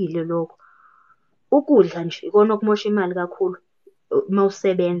 Kubalulekile lokho. Ukudla nje ikona okumosha imali kakhulu uma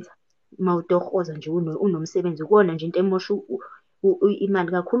usebenza, uma utohoza nje unomsebenzi. Ikona nje into emosha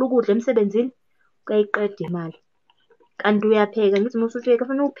imali kakhulu. Ukudla emsebenzini kuyayiqeda imali. Kanti uyapheka, ngithi uma usupheka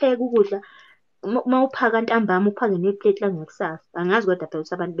kufanele upheke ukudla. Uma uphaka ntambama uphake nepleti langakusasa. Angazi kodwa phela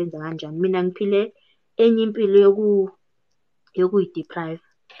ukuthi abantu benza kanjani. Mina ngiphile enye impilo yokuyi-deprive.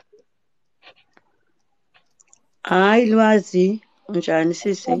 Hhayi Lwazi, unjani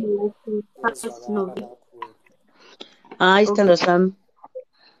sisi? Izwakala kakhulu. Hhayi sithandwa sami.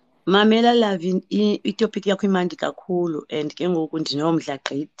 Mamela Lavi, itopic yakho imandi kakhulu and ke ngoku ndinomdla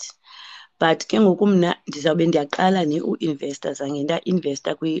gqithi. But ke ngoku mna ndizawube ndiyaqala u-investa, zange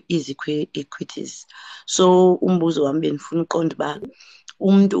nda-investa kwi-easy equities. So umbuzo wami bendifuna uqonda uba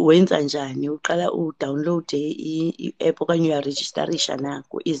umntu wenza njani, uqala udawunlowude i-app okanye uyarejistarisha na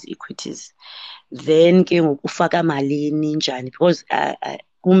ku-easy equities. Then ke ngoku ufaka malini njani, because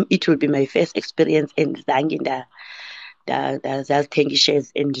it will be my first experience and zange zazithenga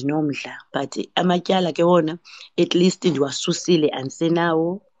i-shares and ndinomdla. But amatyala ke wona at least ndiwasusile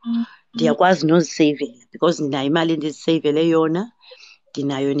andisenawo. Ndiyakwazi noziseyivela because ndinayo imali endiziseyivele yona.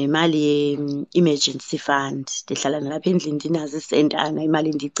 Ndinayo nemali ye-emergency fund, ndihlala nalapha endlini ndinazo isentana, imali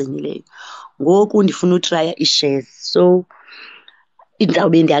endiyigcinileyo. Ngoku ndifuna utraya ii-shares, so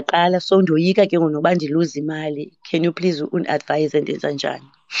ndizawube ndiyaqala. So ndiyoyika ke ngoku noba ndiluze imali. Can you please uni-advise ndenza njani?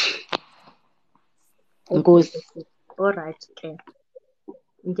 Nkosi. Alright ke.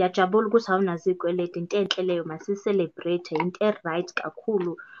 Ngiyajabula ukuthi awunazo iy'kweletu, into enhle leyo, masiselebrate, into e-right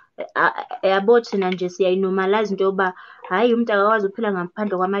kakhulu. Yabo thina nje siyayinormalize into yokuba hhayi umuntu akakwazi ukuphila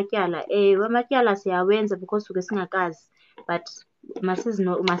ngaphandle kwamatyala. Amatyala siyawenza because suke singakazi, but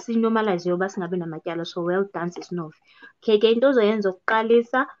masiyinormalize yoba singabi namatyala. So well done sis Novi. Okay-ke into ozoyenza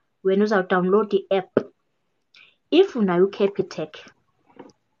ukuqalisa, wena uzawudawunloda i-app. If unayo uCapitec,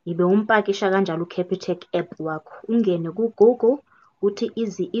 ibe umpakisha kanjalo uCapitec app wakho. Ungene ku-Google, uthi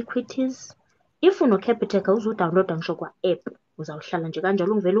easy equities. If uno-Capitec awuzudawunloda ngisho kwa-app, uzawuhlala nje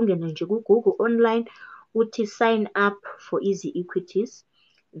kanjalo ungivele ungene nje ku-Google online, uthi sign up for easy equities.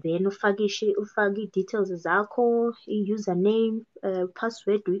 Then ufake ii-details zakho, i-username,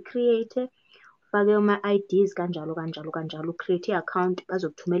 password uyi-create, ufake ama-IDs kanjalo kanjalo kanjalo. U-create i-account,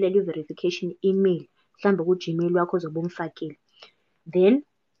 bazokuthumelela i-verification email, mhlawumbe ku-Gmail wakho ozobe umfakile. Then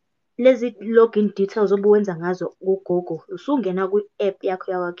lezi login details obuwenza ngazo ku-Google, usungena kwi-app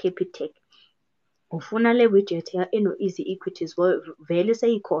yakho yakwa-Capitec. Ufuna le widget eno-easy equities, vele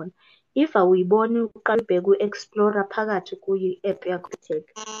seyikhona. If awuyiboni, uqale ubheke ku-explorer phakathi kuyi-app yakho Capitec,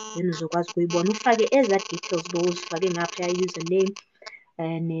 then uzokwazi ukuyibona. Ufake eza details bowuzifake ngapha, username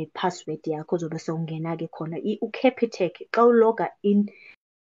ne-password yakho, uzobe sewungena-ke khona. U-Capitec xa uloga in,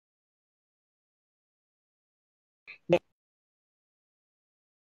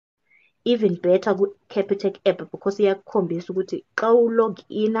 even better ku-Capitec app because iyakukhombisa ukuthi xa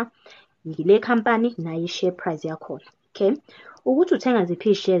ulog-ina yile khampani nayo i-share price yakhona. Okay, ukuthi uthenga ziphi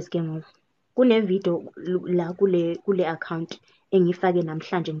ii-shares ke ngoku, kune-video la kule account engifake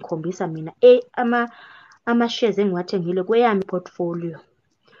namhlanje ngikhombisa mina ama-shares engiwathengile kweyami portfolio.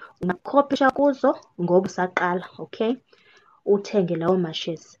 Ungakhophisha kuzo ngoba usaqala, okay? Uthenge lawo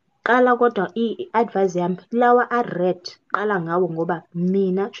ma-shares. Qala kodwa i-advice yami lawa a-red, qala ngawo ngoba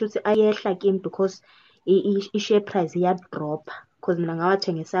mina kushuthi ayehla kimi because i-share price iyadropha because mina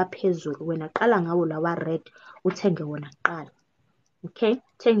ngawathengisa phezulu. Wena qala ngawo lawa red, uthenge wona kuqala. Okay?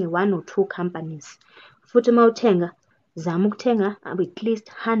 Thenge 1 or 2 companies. Futhi mawuthenga zama ukuthenga at least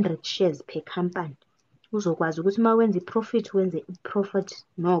 100 shares per company. Uzokwazi ukuthi uma wenza i-profit wenze i-profit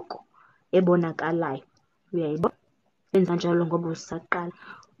noko ebonakalayo. Uyayibona? Wenza njalo ngoba usaqala.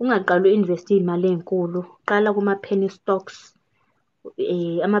 Ungaqala u-invest iy'mali ey'nkulu. Qala kuma-penny stocks.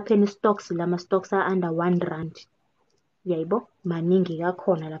 Ama-penny stocks lama stocks under R1. Uyayibo? Maningi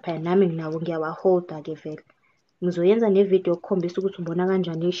kakhona lapha. Nami nginawo ngiyawaholda-ke vele. Ngizoyenza nevideo yokukhombisa ukuthi ubona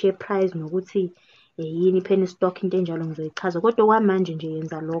kanjani i-share price nokuthi yini i-penny stock into enjalo ngizoyichaza. Kodwa okwamanje nje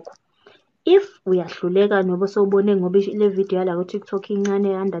yenza lokho. If uyahluleka noba sewubone ngoba le video yala ku-TikTok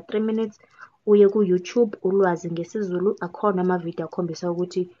incane under 3 minutes, uye ku-YouTube ulwazi ngesiZulu akhona ama-video akhombisa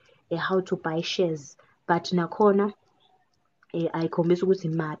ukuthi how to buy shares. But nakhona ayikhombisa ukuthi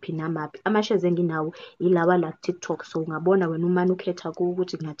maphi namaphi. Ama-shares enginawo ilawa la TikTok. So ungabona wena umane ukhetha kuwo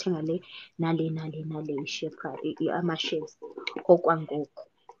ukuthi ngingathenga le nale i-share price ama-shares okwangoku.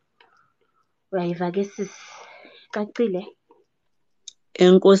 Uyayiva-ke sis? Cacile?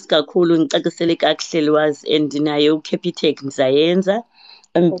 Enkosi kakhulu, ngicacisele kakuhle lwazi and naye uCapitec ngizayenza.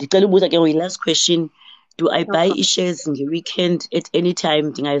 Ngicela ubuza ke last question. Do I buy i-shares nge-weekend at any time?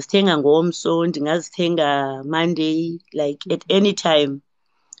 Ndingazithenga ngomso, ndingazithenga Monday, like at any time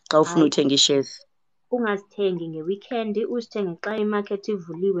xa ufuna uthenga i-shares. Ungazithengi nge-weekend, uzithenge xa i-market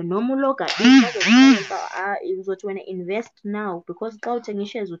ivuliwe noma uloga uzothi wena invest now because xa uthenga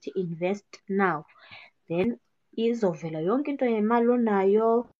i-shares uthi invest now. Then izovela yonke into yemali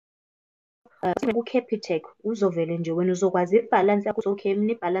onayo ku-Capitec uzovele nje wena uzokwazi ibhalansi yakho okay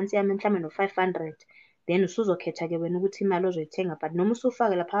mina ibhalansi yami mhlawumbe no-500 then usuzokhetha-ke wena ukuthi imali ozoyithenga but noma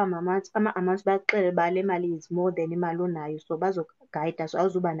usufake lapha ama-amounts bayakuxelela bale mali is more than imali onayo so bazokugayida so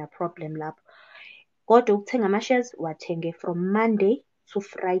awuzuba na-problem lapho. Kodwa ukuthenga ama-shares wathenge from Monday to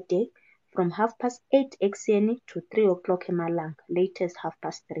Friday from 8:30 ekuseni to 3:00 emalanga, latest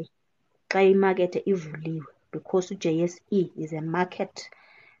 3:30 xa imakethe ivuliwe because u-JSE is a market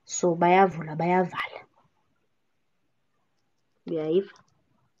so bayavula bayavala. Uyayiva?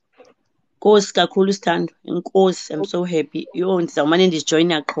 Nkosi kakhulu Sithando. Inkosi, I'm so happy. Yo, ndizawumane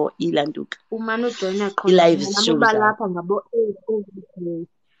ndizijoyina qho ilantuka. Umane ujoyina qho I-live nami show uba zami. lapha ngabo 8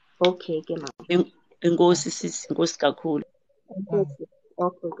 okay ke mama. Inkosi sis, inkosi kakhulu.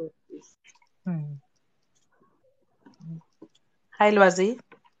 Okay good. Hi Lwazi.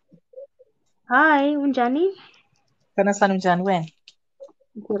 Hi, unjani? Khona sana unjani wena?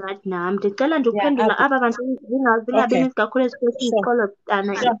 Right nami ndicela nje ukuphendula aba bantu zingabi Okay. ninzi kakhulu esikolwe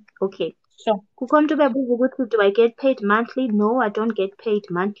Sure. okay. Sure. Kukho umuntu bebuza ukuthi do I get paid monthly? No, I don't get paid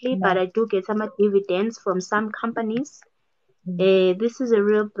monthly, but I do get some dividends from some companies. This is a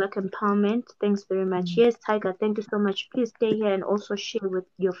real black empowerment. Thanks very much. Yes, Tiger, thank you so much. Please stay here and also share with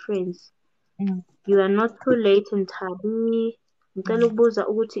your friends. You are not too late in Tabi. Ngicela ukubuza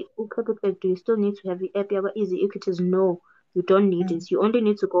ukuthi uCapitec, do you still need to have the app yaba easy equities? No, you don't need it. You only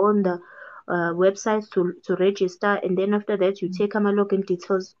need to go on the website to register, and then after that you take ama login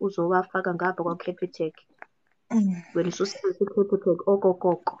details uzowafaka ngapha kwaCapitec. When ususebenzisa uCapitec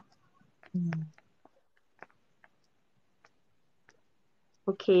okokoko.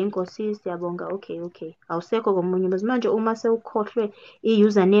 Okay, inkosi siyabonga. Okay. Awusekho komunye manje uma sewukhohlwe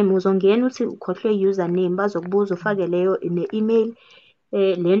i-username uzongena uthi ukhohlwe i-username bazokubuza ufake leyo ne-email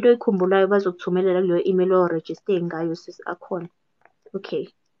lento oyikhumbulayo bazokuthumelela kuleyo email oregister ngayo sis akhona. Okay.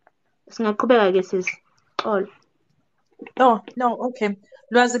 Singaqhubeka ke sis. Xolo. No, okay.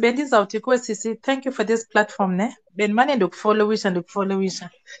 Lwazi bendizawuthi kuwe sisi, thank you for this platform ne. Benimane ndikufollowisha.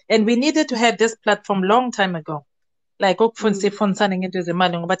 And we needed to have this platform long time ago. Like sifundisane ngento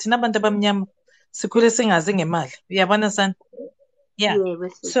zemali ngoba thina abantu abamnyama sikhule singazi ngemali. Uyabona sana? Yeah.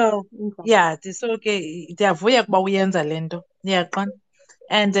 So yeah, so okay, ndiyavuya kuba uyenza lento. Uyaqona?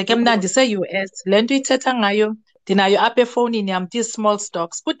 And ke mna ndise-US, lento ithetha ngayo ndinayo apha efonini yam small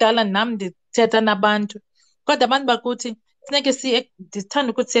stocks. Kudala nam ndithetha nabantu. Kodwa abantu bakuthi funeke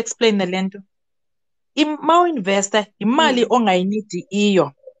ndithanda ukuthi si-explaine lento. Ma uinvesta imali ongayinidi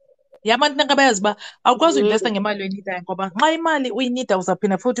iyo. Yabantu nanka bayazi uba awukwazi uinvesta ngemali oyinidayo ngoba nxa imali uyinida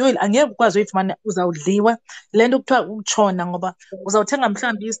uzawuphinda futhi angeke ukwazi uyifumana uzawudliwa. Le nto kuthiwa ukutshona ngoba uzawuthenga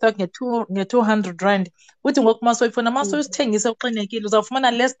mhlawumbi i-stock nge-200 rand. Uthi ngoku ma soyifuna ma soyisithengisa uxinekile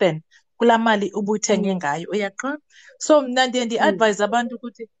uzawufumana less than kulaa mali ubuthenge ngayo, uyaqonda? So mna ndiye ndi-advise abantu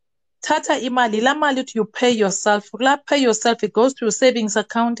ukuthi thatha imali, laa mali uthi you pay yourself. Kulaa pay yourself, it goes to your savings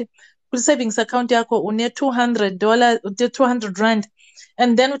account. Kwi-savings account yakho une-$200, une-200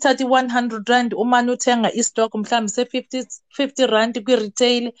 and then uthatha i-100 umane uthenga istock mhlawumbi se-50 rand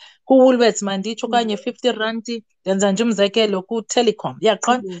kwi-retail, ku-Woolworths manditsho, okanye 50 rand, ndenza nje umzekelo, ku-Telecom,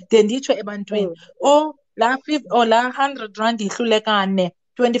 uyaqonda? Ndiye nditsho ebantwini, laa 100 rand ihlulekane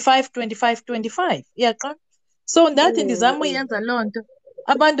 25, uyaqonda? So ndathi ndizama uyenza loo nto,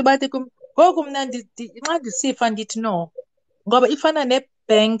 abantu bathi kum, ngoku mna nxa ndisifa ndithi no, ngoba ifana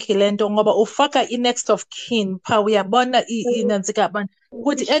nebhank le nto, ngoba ufaka i-next of kin phaa, uyabona inantsika abantu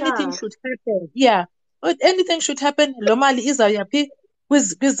ukuthi anything should happen, anything should happen, loo mali izawuya phi?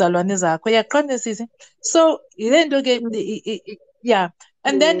 Kwizalwane zakho, uyaqonda sisi? So yile nto ke,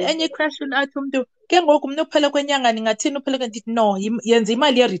 and then enye question athi umntu, ke ngoku mna ukuphela kwenyanga ndingathini uphela ndithi no, yenza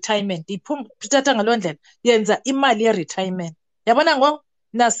imali ye-retirement, ithatha ngaloo ndlela, yenza imali ye-retirement. Yabona ngoku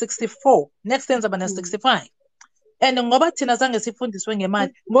na-64, next yenza ba na-65. And ngoba thina zange sifundiswe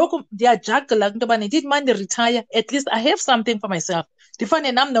ngemali, ngoku ndiyajagula into yobana ndithi ma ndiretire, at least I have something for myself.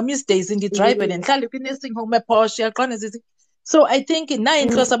 Ndifane nam no-Miss Daisy ndidrayive ndihlale kwi-nursing home eposhe, uyaqonda sisi? So I think nayo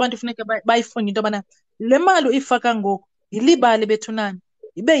inhloso abantu funeka bayifunde into yobana le mali uyifaka ngoku yilibali bethunani,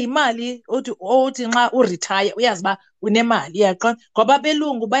 ibe yimali othi nxa uritaya uyazi uba unemali, uyaqonda? Ngoba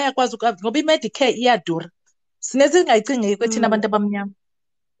belungu bayakwazi ngoba i-Medicare iyadura. Sinesingayicingi kwethina abantu abamnyama.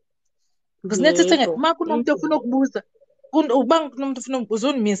 Ma kunomntu ofuna ukubuza, uba kunomntu ofuna ukubuza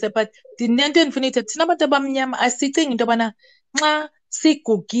undimise, but ndinento endifuna ithetha, thina abantu abamnyama asicingi into yobana nxa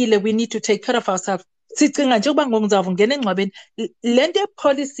sigugile we need to take care of ourselves. Sicinga nje ukuba ngoku ndizawuva ungena engcwabeni. Le nto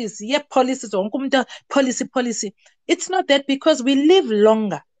yee-policies, wonke umntu policy. It's not that, because we live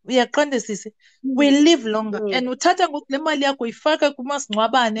longer. Uyaqonda sisi? We live longer. And uthatha ngoku le mali yakho uyifaka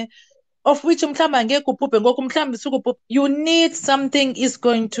kumasingcwabane, of which mhlawumbi angeke ubhubhe ngoku, mhlawumbi sukubhubha. You need something is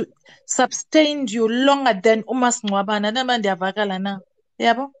going to sustain you longer than umasingcwabane. Nama ndiyavakala na,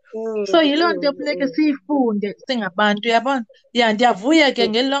 yabo? So yiloo nto funeke siyifunde singabantu, yabona? Ndiyavuya ke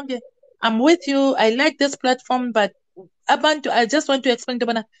ngeli lonke. I'm with you. I like this platform, but abantu, I just want to explain to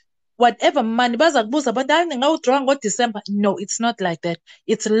you, whatever money, baza kubuza abantu, hayi ndingawudraw ngoDisemba. No, it's not like that.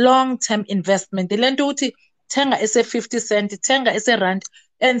 It's long-term investment. Le nto uthi thenga ese-50 cent, thenga ese-rand,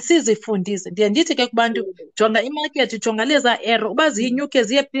 and sizifundise. Ndiye ndithi ke kubantu, jonga imarket, jonga leza arrow, uba ziyinyuke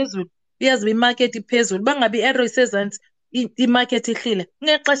ziye phezulu, uyazi uba imarket iphezulu, bangabi i-arrow isezantsi, imarket ihlile.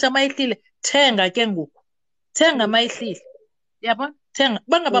 Ngexesha mayihlile, thenga ke ngoku. Thenga mayihlile. Yabona? Thenga.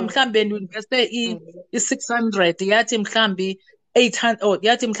 Bangaba mhlambi benu-investe i-600, yathi mhlambi 800,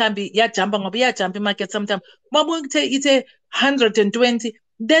 yathi mhlambi yajumpa, ngoba iyajumpa imarket sometime. Mabuye ithe 120,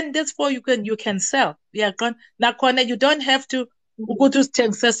 then that's for you can sell. Uyaqonda? Nakhona you don't have to ukuthi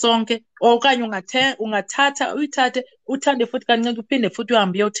usithengise sonke, okanye ungathatha uyithathe uthande futhi kancane uphinde futhi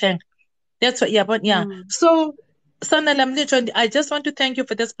uhambe uyothenga. That's what, yabona? So Sanlam Licho, I just want to thank you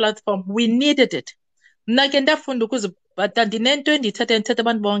for this platform. We needed it. Mna ke ndafunda ukuzibhatala, ndinento ndithetha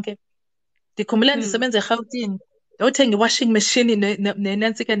abantu bonke. Ndikhumbula ndisebenza eRhawutini, ndiyothenga i-washing machine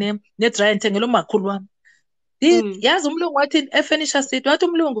nenantsika ne-dryer, ndithengela umakhulu wam. Yazi umlungu wathi eFurniture City, wathi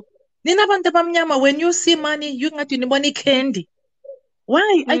umlungu, nina abantu abamnyama, when you see money, you ngathi nibona icandy.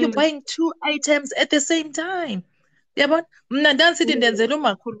 Why are you buying 2 items at the same time? Yabona? Mna ndandisithi ndenzela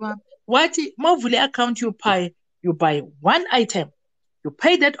umakhulu wam. Wathi mawuvula i-account you buy 1 item, you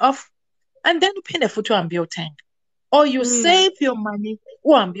pay that off, and then uphinde futhi uhambe uyothenga. Or you save your money,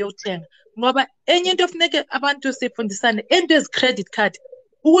 uhambe uyothenga. Ngoba enye into funeke abantu sifundisane, into ezi-credit card.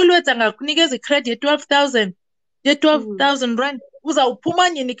 uWoolworths angakunikeza i-credit ye-12,000, ye-12,000 rand, uzawuphuma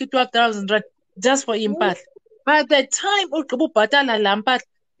nini ki-12,000 rand just for impahla. By the time ugqiba ubhatala laa mpahla,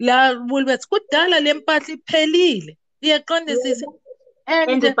 laa Woolworths, kudala le mpahla iphelile. Uyaqonda sisi?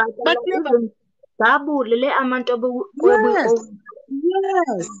 And double le amount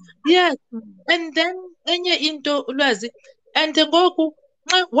yes. And then enye into ulwazi, and ngoku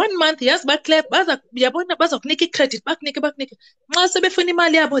 1 month yazi yabona bazokunika i-credit, bakunike. Nxa sebefuna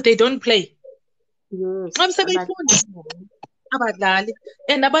imali yabo, they don't play. Nxa sebeyifunda abadlali,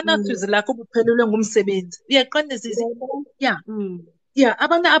 and abanasizwe lakho ubuphelelwe ngumsebenzi. Uyaqonda sisi?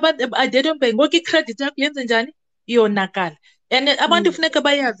 Abantu they don't pay. Ngoku i-credit yakho yenze njani? Iyonakala. And abantu funeka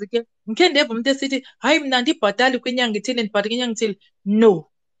bayazi ke, ngikhe ndeva umuntu esithi, hayi mna ndibhatali kwinyanga ithile, ndibhatala kwinyanga ithile. No,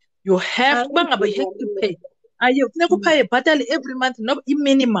 you have to pay. Funeka uphaye bhatali every month, no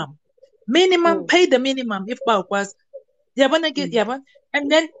i-minimum. Pay the minimum if bakwazi. Yabona ke, yabona?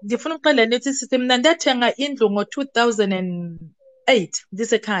 And then ndifuna uqala nethi system, mna ndathenga indlu ngo-2008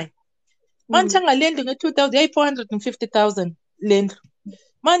 ndisekhaya. Wanthenga le ndlu nge-2000 yayi-450,000 le ndlu.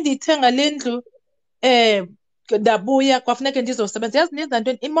 mandithenga le ndlu ndabuya kwafuneke ndizosebenza. Yazi ndenza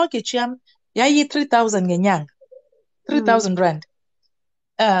ntoni? I-mortgage yam yayi-3,000 ngenyanga. 3,000 rand.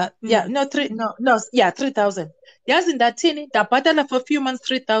 Yeah, no, 3,000. Yazi ndathini? Ndabhatala for a few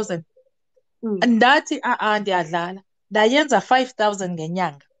months 3,000. Ndathi ndiyadlala. Ndayenza 5,000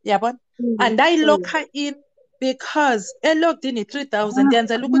 ngenyanga. Yabona? Andayilokha in because elocked in i-3,000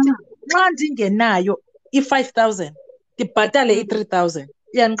 ndiyenzela ukuthi xa ndingenayo i-5,000 ndibhatale i-3,000.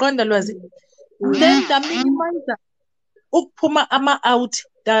 Iyandiqonda Lwazi? Then ndaminimizer ukuphuma ama-out.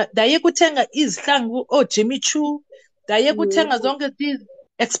 Ndayeka uthenga izihlangu Jimmy Choo. Ndayeka uthenga zonke these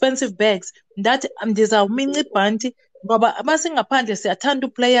expensive bags. Ndathi ndizawuminca ibhanti ngoba abasingaphandle siyathanda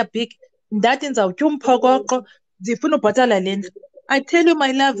uplaya big. Ndathi ndizawutya umphokoqo ndifuna ubhatala le ndlu. I tell you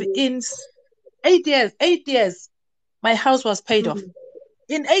my love, in 8 years, my house was paid off.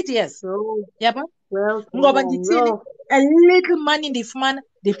 In 8 years. Yabo? Ngoba ndithini? A little money ndifumana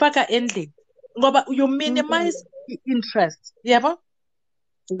ndifaka endlini. Ngoba you minimize interest. Yabo?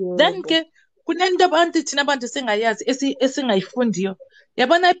 Then ke kunento abantu thina abantu singayazi esingayifundiyo.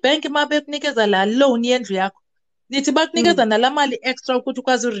 Yabona ibhenki mabe kunikeza la loan yendlu yakho. Nithi bakunikeza nala mali extra ukuthi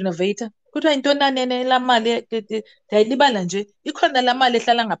ukwazi urenovate. Kuthiwa yintoni nanene la mali ndayilibala nje. Ikhona la mali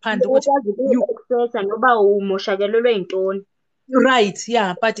ehlala ngaphandle ukuthi you access noba umoshakelelwe yintoni. Right,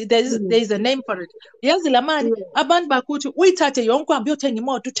 yeah, but there is a name for it. Yazi la mali abantu bakuthi uyithathe yonke uhambe uyothenga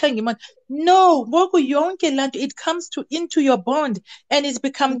imoto uthenga imoto. No, ngoku yonke lanto it comes into your bond and it's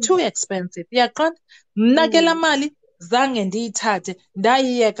become too expensive. Yaqonda? Mna ke la mali zange ndiyithathe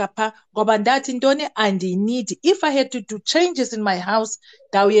ndayiyeka pha ngoba ndathi ntoni andiyinidi. If I had to do changes in my house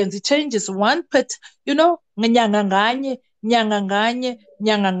ndawuyenza changes one pet, you know, nyanga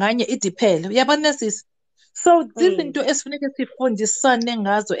nganye idiphele. Uyabona sisi? So izinto esifuneka sifundisane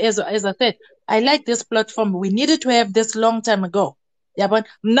ngazo ezo, as I said, I like this platform. We needed to have this long time ago. Yabona?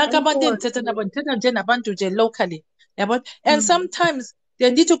 Mna ke abantu endithetha nabo ndithetha nje nabantu nje locally. Yabona? And sometimes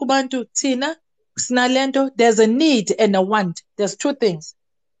ndithi kubantu thina sinalento, there's a need and a want. There's two things.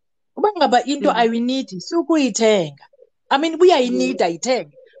 Uba ngaba into ayinidi sukuyithenga. I mean uyayinida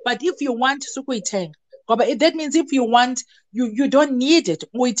ayithenga. But if you want sukuyithenga. Ngoba that means if you want, you don't need it.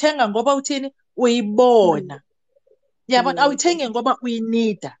 Uyithenga ngoba uthini? Uyibona. Yabona? Awuyithengi ngoba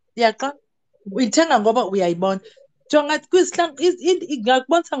uyinida. Yaqa? Uyithenga ngoba uyayibona. Jonga kwisihlangu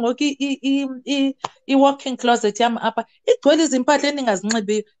ngakubonisa ngoku i-walking closet yami apha igcwele izimpahla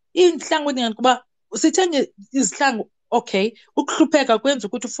eningazinxibiyo. Izihlangu kuba sithenge izihlangu, okay, ukuhlupheka kwenza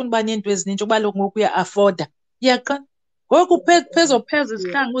ukuthi ufune uba nento ezininzi kuba lokhu ngoku uya-afforda. Yaqa? Ngoku phezu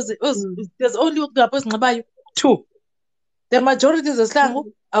izihlangu there's only ngapho ezinxibayo 2. The majority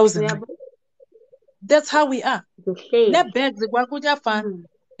zezihlangu awuzinxibi. That's how we are. Nee-bags kwakuyafana.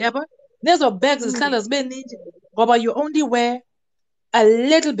 Yabo? Nezo bags zihlala zibe ninzi ngoba you only wear a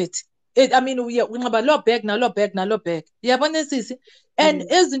little bit. I mean unxiba loo bag naloo bag naloo bag. Yabona sisi? And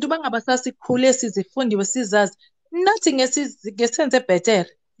ezinto bangaba sasikhule sizifundiwe sizazi nathi ngesenze better.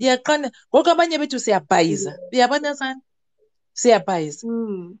 Yaqana ngoku abanye bethu siyabhayiza. Uyabona sana? Siyabhayiza.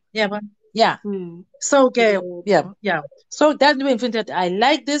 Yabona? Yeah. So yeah. So that's the way that I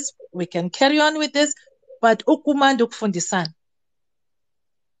like this. We can carry on with this, but ukumanda ukufundisana.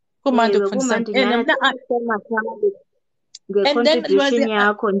 Kumanda ukufundisana. And then contribution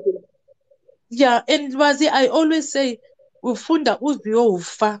yakho nje. Yeah, and Lwazi, I always say ufunda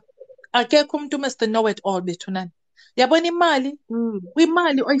uziyofa. Akekho umuntu must know it all bethunani. Yabona imali?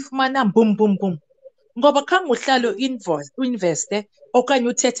 Imali oyifumana boom boom boom. Ngoba khange uhlale uinveste okanye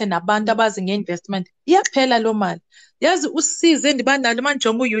uthethe nabantu abazi nge-investment iyaphela lo mali. Yazi usize endibanalo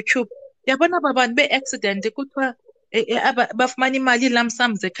manjonga uYouTube. Yabona abantu be-accident kuthiwa bafumana imali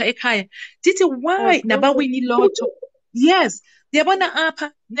lamsam ekhaya. Dithi why nabawini lotho? Yes. Yabona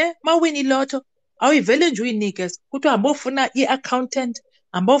apha ne mawini lotho awuyivele nje uyinikeze. Kuthiwa hamba ufuna i-accountant,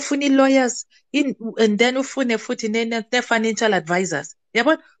 hamba ufuna i-lawyers and then ufune futhi ne-financial advisors.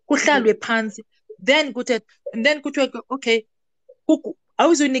 Yabona kuhlalwe phansi. Then kuthiwe okay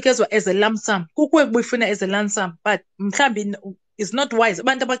awuzunikezwa as a lump sum. Kukuwe buyifuna as a lump sum, but mhlambi is not wise.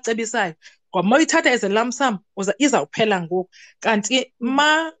 Abantu abacebisayo ngoba mayithatha as a lump sum izawuphela ngoku. Kanti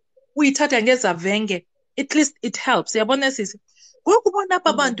ma uyithatha ngezavenge, at least it helps. Yabona sisi? Ngoku bona apha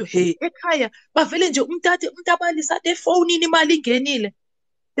abantu ekhaya bavele nje umuntu abalisa efowunini imali ingenile.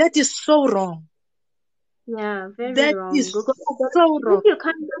 That is so wrong. Yeah, very That wrong. is so wrong. If you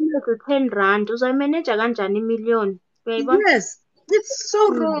can't manage 10 rand, uzoyimanage kanjani imillion? Yes, it's so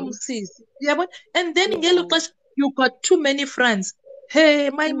wrong, sis. Yabona? And then ngelo xesha you got too many friends. Hey,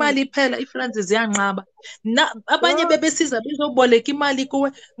 my mali phela ifriends ziyanqaba. Abanye bebesiza bezoboleka imali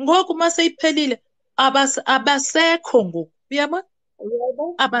kuwe. Ngoku mase iphelile abasekho ngoku. Uyabona?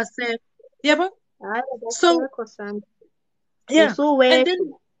 Yebo. abasekho. Yabo? Hayi So, abasekho sana. yeah. And then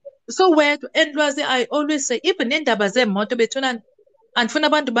Usuwedwa. so wedwa and lwazi I always say even neendaba zeemoto bethuna andifuna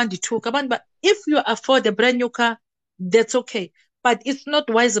abantu bandithuke abantu if you afford a brand new car that's okay but it's not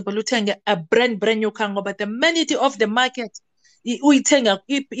wisable uthenge a brand new car ngoba the minute of the market uyithenga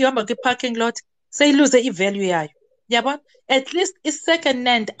ihamba kwi-parking lot seyiluze i-value yayo yabona at least i-second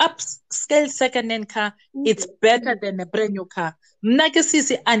hand upscale second hand car it's better than a brand new car mna ke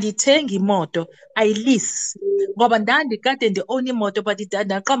sisi andithengi imoto ayilisi ngoba ndandikade ndi-own imoto but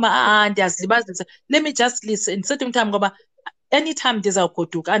ndaqamba ndiyazilibazisa let me just listen certain time ngoba anytime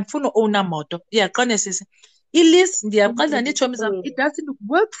ndizawugoduka andifuni uowna moto iyaqonda sisi ilease ndiyaqonda neetshomi zam it doesn't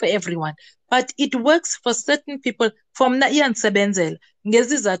work for everyone but it works for certain people for mna iyandisebenzela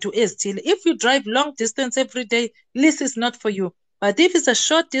ngezizathu ezithile if you drive long distance every day lease is not for you but if it's a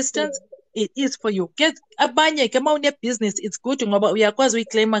short distance it is for you ke abanye ke uma une-business it's good ngoba uyakwazi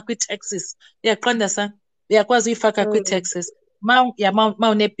uyiclaima kwii-taxes uyaqonda sa uyakwazi uyifaka kwii-taxes ma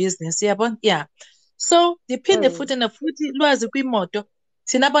une-business uyabona yeah so ndiphinde futhi nafuthi lwazi kwimoto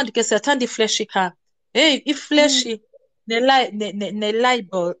thina abantu ke siyathanda i-flashy car hey i-flashy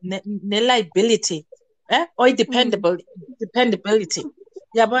ne-liability or dependability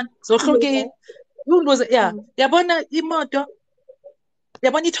yabona zohlukile undoze yeah yabona imoto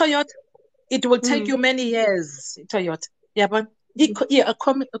yabona i-Toyota it will take you many years i-Toyota yabona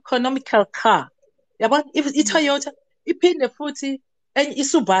economical car yabona i-Toyota iphinde futhi enye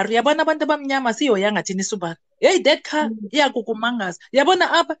iSubaru yabona abantu abamnyama siyoyanga thina iSubaru hey that car iyakukumangaza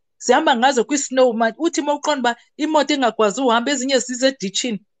yabona apha sihamba ngazo kwi-snow man uthi mawuqonda uba imoto ingakwazi uhamba ezinye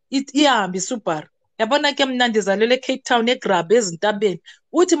ziseditshini iyahamba iSubaru yabona ke mna ndizalelwe eCape Town eGrabhe ezintabeni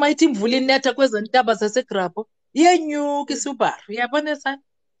uthi mayithi imvula inetha kwezi ntaba zaseGrabho iyenyuka iSubaru yabona sana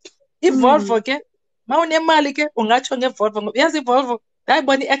iVolvo ke mawunemali ke ungatsho ngeVolvo yazi iVolvo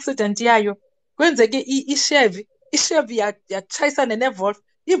ndayibona i-accident yayo kwenzeke iChevy yatshayisana neVolvo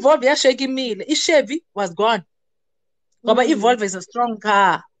iVolvo yashiyeka imile iChevy was gone ngoba iVolvo is a strong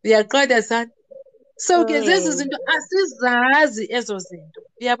car uyaqonda sana so ke zezi zinto asizazi ezo zinto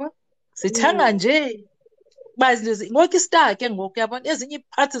uyabo sithanga nje ngoku istar ke ngoku uyabona ezinye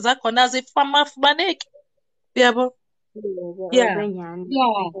iiphathi zakhona azifumaneki uyabo yeah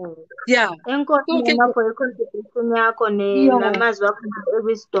yeah Enkosi so ke mama for i-contribution yakho yeah namazwi akho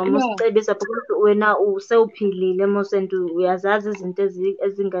e-wisdom yeah usicebisa because wena usewuphilile mos and uyazazi izinto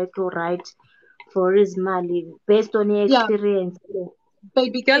ezingekho right for izimali based on your yeah experience.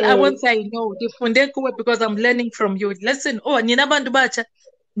 baby girl I won't say no ndifunde kuwe because I'm learning from you listen nina abantu batsha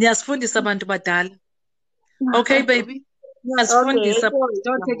niyasifundisa abantu badala okay baby Okay, niyasifundisa enkosi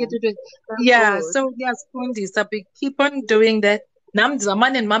don't take mama. it to yeah Enkosi. so niyasifundisa keep on doing that nam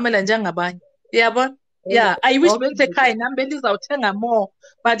ndizamane ndimamela njengabanye uyabona yeah I wish bendisekhaya nam bendizawuthenga more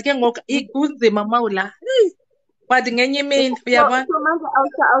but ke ngoku kunzima mawula but ngenye imini uyabona So manje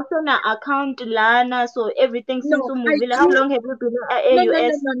awusena-account lana so everything since no I umuvile how do long have you been no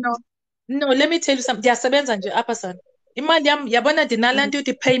e-US? no let me tell you something ndiyasebenza nje apha sana imali yam yabona ndinalaa nto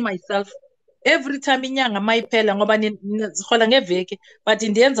yokuthi pay myself every time inyanga mayiphela ngoba zirhola ngeveki but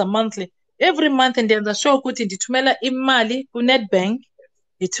ndiyenza monthly every month ndiyenza sure ukuthi ndithumela imali kuNetbank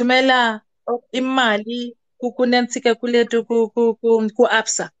ndithumela imali kunentsika kulethu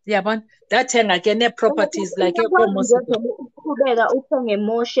ku-absa yabona ndathenga ke nee-properties like Uyakwazi koomosika nje ukuqhubeka uthenge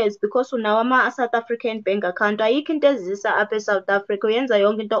more shares because unawo ama-South African bank account. Ayikho into ezisa apha eSouth Africa, uyenza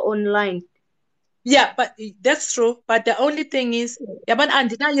yonke into online. yeah, but that's true. But the only thing is, yabona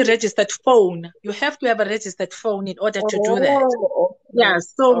andinayo i-registered phone. You have to have a registered phone in order to do that. Yeah,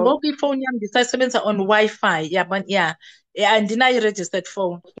 so ngoku ifowuni yam ndisayisebenzisa on Wi-Fi yabona yeah andinayo i-registered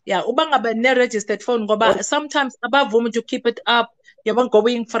phone. Yeah, uba ngaba ne-registered phone ngoba sometimes abavumi to keep it up yabona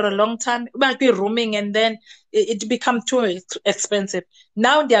going for a long time uba kwi-roaming and then it become too expensive.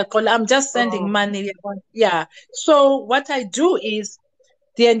 Now ndiyaxola I'm just sending money yabona yeah. So what I do is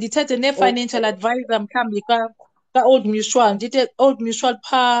ndiye ndithethe nee-financial advisor mhlawumbi ka-Old Mutual ndithi Old Mutual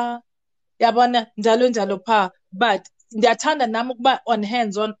phaa yabona njalo njalo phaa but ndiyathanda nam ukuba on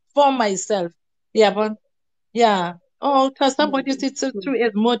hands on for myself yabona yeah somebody sits through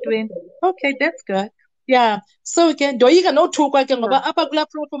ezimotweni okay that's good yeah so ke ndoyika nothukwa ke ngoba apha kulaa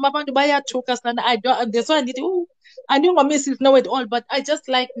platform abantu bayathuka sana that's why ndithi andingomrs know it all but I just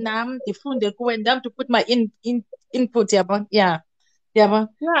like nam ndifunde kuwe ndam to put my input yabona yeah yabona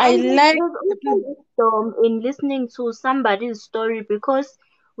Yeah, I and like there's also wisdom in listening to somebody's story because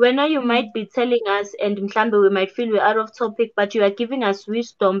when you might be telling us and mhlambe we might feel we're out of topic, but you are giving us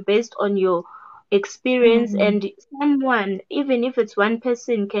wisdom based on your experience and someone, even if it's one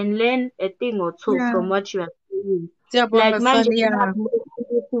person, can learn a thing or two yeah from what you are saying. Siyabonga manje son, yeah.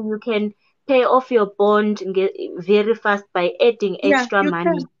 you can pay off your bond very fast by adding Yeah, extra you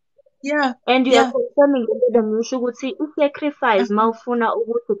money. can. Yeah, And you are yeah. confirming the ngisho ukuthi i-sacrifice Uh-huh. mawufuna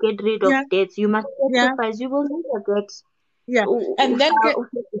ukuthi get rid of Yeah, debts, you must yeah, sacrifice. You will never get yeah. And then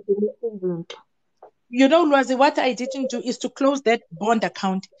izinto. you know, Lwazi, what I didn't do is to close that bond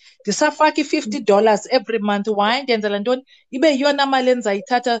account. Ndisafaki $50 every month. Why? Ndenzela ntoni? Ibe yona mali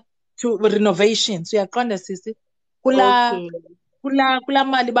endizayithatha to renovations. Uyaqonda sisi? Okay. Kula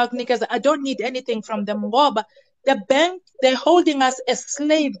mali bakunikeza. I don't need anything from them ngoba the bank, they're holding us as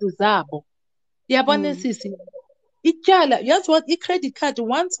slaves zabo. Yabona sisi? Ityala, yazi what? I-credit card,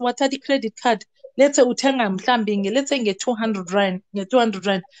 once wathatha i-credit card, let's say uthenga mhlawumbi let's say nge-200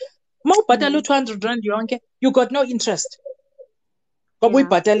 rand. Uma ubhatala u-200 rand yonke, you got no interest. Ngoba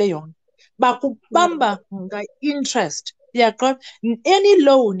uyibhatale yonke. Bakubamba nga-interest. Uyaqonda? Any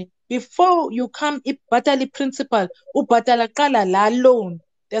loan, before you come ibhatala i-principal, ubhatala kuqala la loan.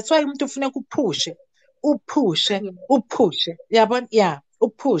 That's why umuntu ufuneka uphushe. Yabona? Yeah,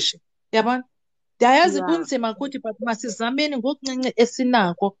 uphushe. Yabona? Ndiyayazi kunzima kuthi but masizameni ngokuncinci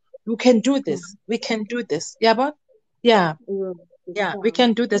esinako. You can do this. We can do this. Yabona? Yeah. Yeah, we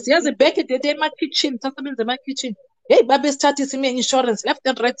can do this. Yazi back at the day ema-kitchen, sasebenza ema-kitchen. Hey, babesithatha ime-insurance left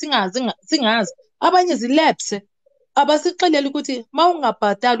and right singazi. Abanye zilapse. Abasixeleli ukuthi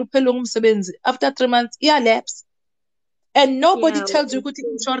mawungabhatali uphelelwe ngumsebenzi after 3 months iyalapse. And nobody tells you ukuthi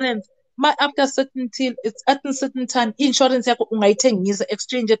insurance after certain time insurance yakho ungayithengisa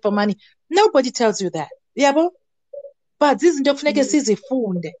exchange it for money. Nobody tells you that. Yabo? But izinto kufuneka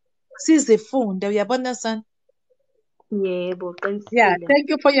sizifunde. Uyabona son? Yebo, Yeah, qinisile. thank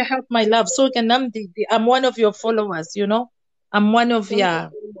you for your help, my love. So I'm one of your followers, you know. I'm one of Yeah.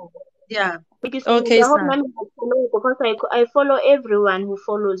 Thank you so much. Okay, I hope son. nami follow because I follow everyone who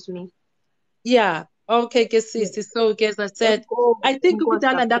follows me. Yeah. Okay, Kesisi. So, as I said, I think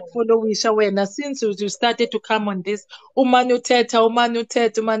ukudala ndakufollowisha wena since you started to come on this. Umane uthetha,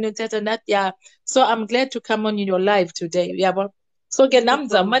 and that, yeah. So I'm glad to come on in your live today. Yeah. So ke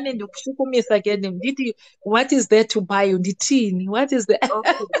namzamane ndikushukumisa ke ndithi what is there to buy ndithini? What is there?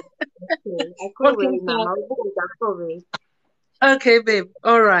 Okay. Okay, Mama. Okay. Okay, babe.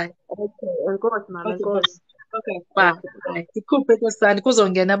 All right. Okay. Enkosi mama, Okay, enkosi. okay. Bye. Bye. Siqhubeke sani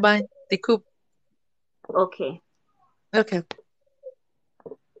kuzongena abanye. Siqhubeke. Okay. Okay.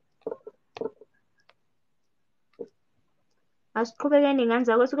 Asiqhubekeni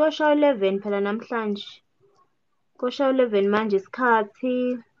nganza kwethu koshaya 11 phela namhlanje. Koshaya 11 manje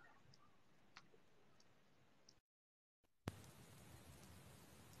isikhathi.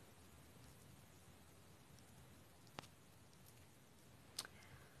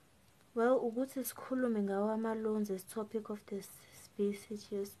 Well, ukuthi sikhulume ngawo ama-loans as topic of this speech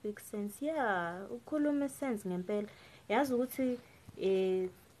speak sense. Yeah, ukhuluma sense ngempela. Yazi ukuthi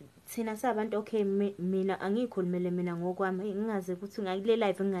thina sabantu okay mina angikhulumele mina ngokwami ngingaze ukuthi ngakule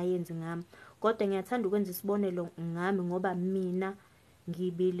live ngingayenzi ngami. Kodwa ngiyathanda ukwenza isibonelo ngami ngoba mina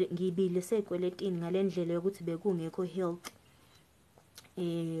ngibile sekweletini ngalendlela yokuthi bekungekho health.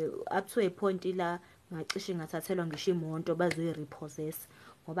 Up to a point la ngacishe ngathathelwa ngisho imoto bazoyirepossess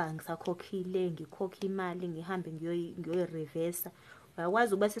ngoba angisakhokhile ngikhokha imali ngihambe ngiyoyireversa.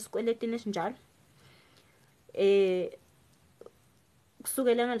 Uyakwazi ukuba sesikweletini esinjalo?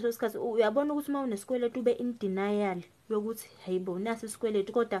 Kusukela ngaleso sikhathi uyabona ukuthi uma unesikweletu ube in denial yokuthi hayibo nasi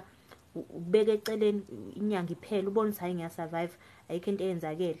isikweletu kodwa ubeke eceleni inyanga iphela ubona ukuthi hayi ngiyasurvive ayikho into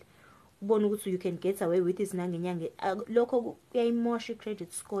eyenzakele. Ubona ukuthi you can get away with this nangenyanga. Lokho kuyayimosha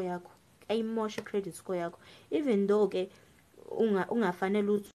i-credit score yakho. Kuyayimosha i-credit score yakho. Even though ke ungafanele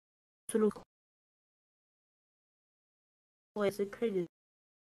ukuthi credit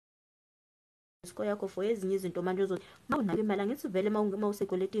score yakho for ezinye izinto manje uzothi mawunayo imali angithi vele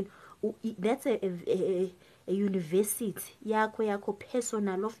mawusekweletini that's a university yakho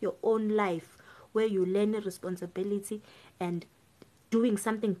personal of your own life where you learn responsibility and doing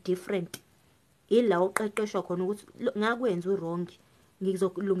something different. Ila uqeqeshwa khona ukuthi ngakwenza wrong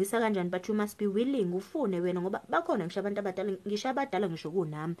ngizokulungisa kanjani, but you must be willing ufune wena ngoba bakhona ngisho abantu abadala ngisho abadala ngisho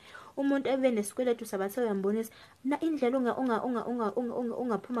kunami. Umuntu ebe nesikweletu sabathe uyambonisa na indlela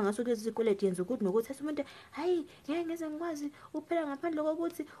ungaphuma ngaso kulezi zikweletu yenza ukuthi nokuthi umuntu hayi ngeke ngeze ngikwazi uphela ngaphandle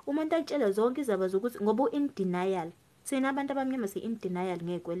kokuthi umuntu atshele zonke izaba zokuthi ngoba in denial. Sina abantu abamnyama in denial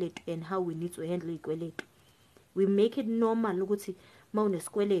ngezikweletu and how we need to handle izikweletu. We make it normal ukuthi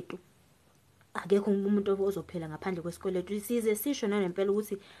mawunesikweletu akekho umuntu ozophela ngaphandle kwesikweletu. Size sisho nanempela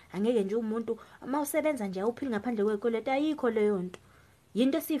ukuthi angeke nje umuntu mawusebenza nje awuphili ngaphandle kwezikweletu. Ayikho leyo nto.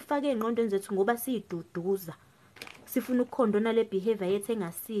 Yinto esifake engqondweni zethu ngoba siyiduduza. Sifuna ukukhondona le behavior yethu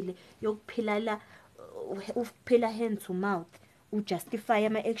engasile yokuphila la uphila hand to mouth, ujustify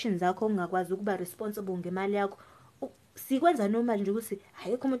ama-actions akho ongakwazi ukuba responsible ngemali yakho. Sikwenza normal nje ukuthi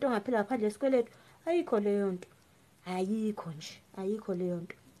ayikho umuntu ongaphila ngaphandle esikweletu. Ayikho leyo nto, ayikho nje, ayikho leyo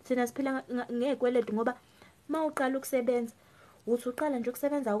nto. Thina siphila ngezikweletu ngoba mawuqala ukusebenza uthi uqala nje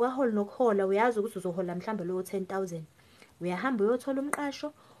ukusebenza awukaholi nokuhola, uyazi ukuthi uzohola mhlawumbe lowo 10,000. Uyahamba uyothola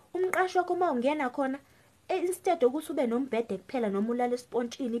umqasho wakho uma ungena khona, instead ukuthi ube nombhede kuphela noma ulala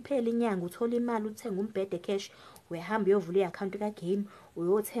esipontshini iphela inyanga uthola imali uthenga umbhede cash, uyahamba uyovula i-account ka-game,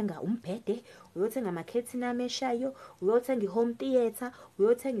 uyothenga umbhede, uyothenga amakhethini ameshayo, uyothenga i-home theatre,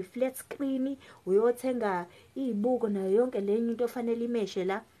 uyothenga i-flat screen, uyothenga iy'buko nayo yonke lenye into ofanele imeshe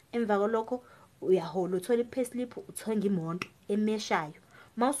la. Emva kwalokho uyahola uthola i-payslip, uthenga imoto emeshayo.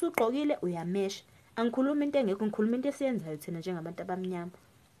 Mawusugqokile uyamesha. Angikhuluma into engekho, ngikhuluma into esiyenzayo thina njengabantu abamnyama,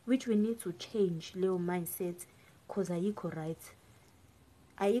 which we need to change leyo mindset, cause ayikho right,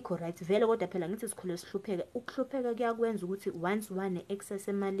 ayikho right vele. Kodwa phela ngithi sikhule sihlupheka. Ukuhlupheka kuyakwenza ukuthi once wane-excess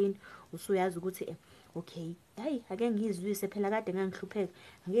emalini usuyazi ukuthi okay, hayi ake ngizwise phela kade ngangihlupheka,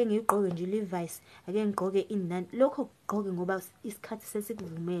 ake ngiyigqoke nje i-Levi's, ake ngigqoke inani. Lokho kugqoke ngoba isikhathi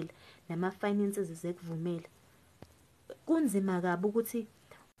sesikuvumela nama-finances zekuvumela. Kunzima kabi ukuthi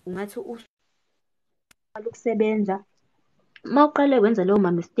ungathi ukusebenza mawuqale wenza lawo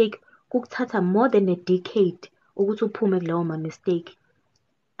ma-mistake kukuthatha more than a decade ukuthi uphume kulawo ma-mistake,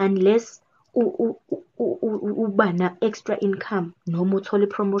 unless uba na-extra income noma uthole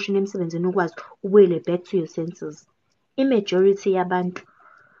i-promotion emsebenzini ukwazi ubuyele back to your senses. I-majority yabantu,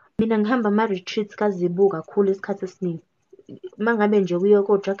 mina ngihamba ama-retreats kaZibu kakhulu isikhathi esiningi. Uma ngabe nje kuyo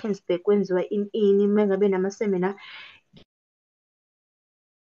ko-Drakensberg kwenziwa ini, uma ngabe nama-seminar,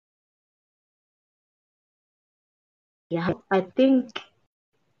 yeah, I think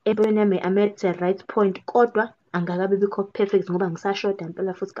empilweni yami I'm at the right point, kodwa angakabi bikho perfect ngoba ngisashoda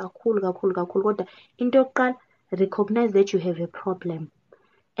impela futhi kakhulu. Kodwa into yokuqala, recognize that you have a problem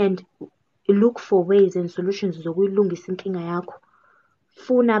and look for ways and solutions zokuyilungisa inkinga yakho.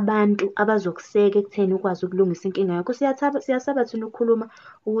 Funa abantu abazokuseka ekutheni ukwazi ukulungisa inkinga yakho. Siyasaba thina ukukhuluma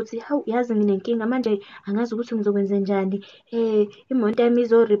ukuthi hawu yazi nginenkinga manje angazi ukuthi ngizokwenza njani, imoto yami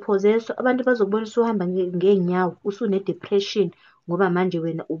izorepossesswa. Abantu bazokubona usuhamba ngey'nyawo usune-depression ngoba manje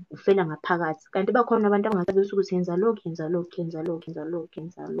wena ufela ngaphakathi. Kanti bakhona abantu abangasabisi ukuthi yenza lokhu.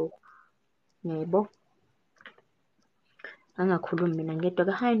 Yebo, angakhulumi mina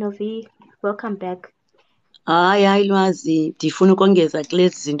ngedwa. Hi Novi, welcome back. Hayi Lwazi, ndifuna ukongeza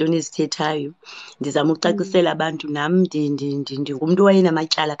kulezi zinto nizithethayo. Ndizama ukucacisela abantu, nami ndingumntu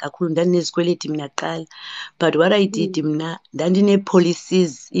owayenamatyala kakhulu, ndandinezikweleti mina kuqala. But what I did mna,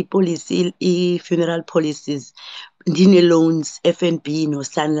 ndandinee-policies, i-funeral policies, ndine-loans, FNB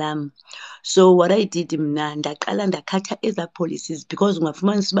no-Sanlam. So what I did mna, ndaqala ndakhatha ezaa policies because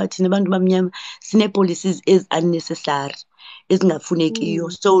ungafumanisa uba thina abantu bamnyama sinee-policies ezi-unnecessary, ezingafunekiyo.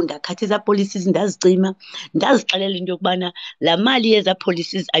 So ndakhatha ezaa policies ndazicima, ndazixelela into yokubana laa mali yezaa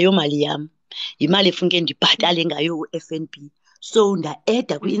policies ayomali yam, yimali efuneke ndibhatale ngayo u-FNB. So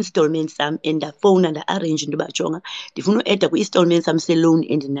nda-eda kwi-installments sam and ndafowuna nda-arrange into yoba jonga ndifuna u-eda kwi-installments sam se-loan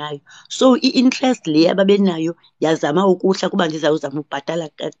endinayo. So i-interest le ababenayo yazama ukuhla kuba ndizawuzama ukubhatala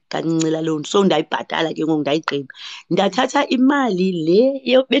kancinci laa loan. So ndayibhatala ke ngoku ndayigqiba. Ndathatha imali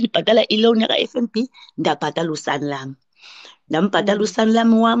le bendibhatala i-loan yaka-FNB ndabhatala uSanlam. Ndambhatala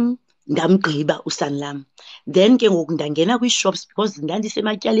uSanlam wam, ndamgqiba uSanlam. Then ke ngoku ndangena kwii-shops because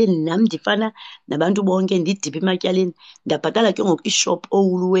ndandisematyaleni nam ndifana nabantu bonke, ndidiphe ematyaleni. Ndabhatala ke ngoku ishop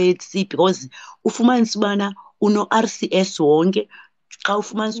ooWoolworths because ufumanisa ubana uno-RCS wonke. Xa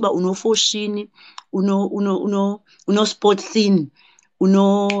ufumanisa uba unoFoschini, unoSportscene,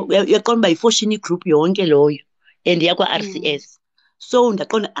 uyaqonda uba yiFoschini group yonke loyo and yakwa-RCS. So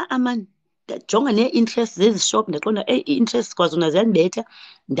ndaqonda man, ndajonga nee-interest zezi shop, ndaqonda i-interest kwazona ziyandibetha.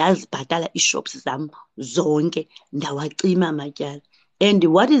 Ndazibhatala ii-shops zam zonke, ndawacima amatyala. And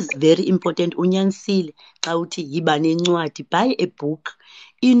what is very important, unyanisile xa uthi yiba nencwadi, buy a book,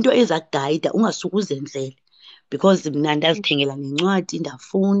 into eza kugayida ungasuke uzenzele. Because mna ndazithengela nencwadi,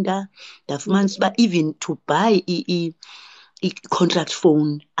 ndafunda, ndafumanisa uba even to buy i-contract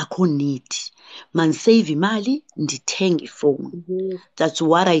phone akho need. Mandiseyve imali ndithenge ifowuni. That's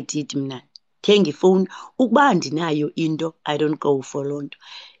what I did mna. Thenga ifowuni. Ukuba andinayo into, I don't go for loo nto.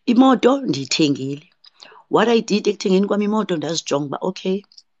 Imoto ndiyithengile. What I did ekuthengeni kwam imoto, ndazijonga uba okay,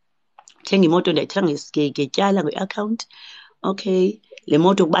 thenga imoto ndayithenga ngetyala nge-account. Okay, le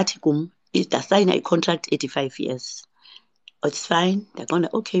moto kubathi kum ndasayina i-contract 85 years. It's fine. Ndaqonda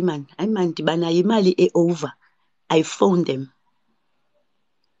okay man, hayi man, ndibanayo imali e-over. I phoned them,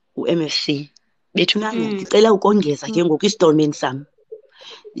 u-MFC. Bethunana, ndicela ukongeza ke ngoku i-installment sam.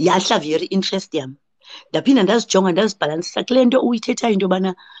 Yahla very interest yam. ndaphinda ndazijonga ndazibhalansisa kule nto uyithethayo into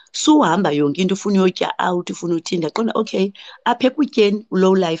yobana suhamba yonke into ufuna uyotya out ufuna uthini ndaqonda okay apha ekutyeni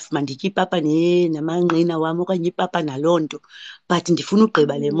ulow life manditye ipapa namanqina wam okanye ipapa naloo nto but ndifuna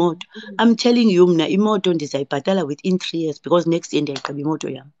ugqiba le moto. I'm telling you mna imoto ndizayibhatala within 3 years because next year ndiyayigqiba imoto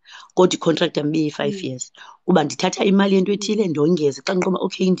yam kodwa i-contract yam ibiyi-5 years kuba ndithatha imali yento ethile ndongeze xa ndiqonda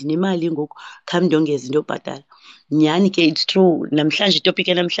okay ndinemali ngoku kham ndongeze into yobhatala. Nyhani ke it's true namhlanje itopic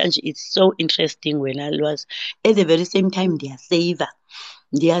yanamhlanje it's so interesting wena Lwazi. At the very same time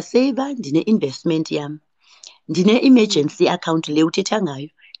ndiyaseyiva ndine-investment yam ndine-emergency account le uthetha ngayo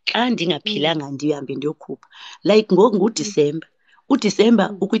xa ndingaphilanga ndihambe ndiyokhupha like ngoku nguDisemba.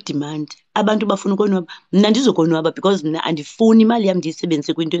 UDisemba ukwidemand abantu bafuna ukonwaba mna ndizokonwaba because mna andifuni imali yam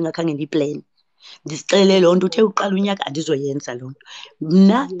ndiyisebenzise kwinto engakhange ndiyiplane. Ndizixelele loo nto uthe uqala unyaka andizoyenza loo nto.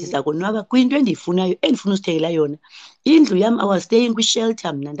 Mna ndiza konwaba kwinto endiyifunayo endifuna uzithengela yona. Indlu yam I was staying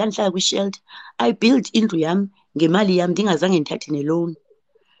kwishelter mna ndandihlala kwishelter. I built indlu yam ngemali yam ndingazange ndithathe ne-loan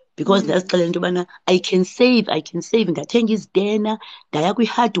because ndazixelela into yobana I can save ndathenga izitena ndaya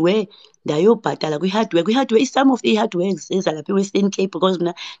kwi-hardware ndayobhatala kwi-hardware i-some of i-hardware ezalapha eWestern Cape because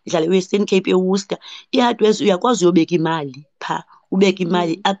mna ndihlala eWestern Cape eWorcester. I-hardwares uyakwazi uyobeka imali phaa ubeke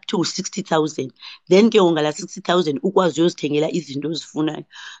imali up to 60,000 then ke ngala 60,000 ukwazi uyozithengela izinto ozifunayo.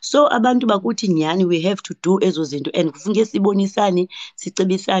 So abantu bakuthi nyhani we have to do ezo zinto and kufuneke sibonisane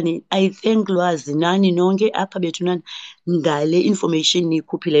sicebisane. I thank Lwazi nani nonke apha bethu nani ngale information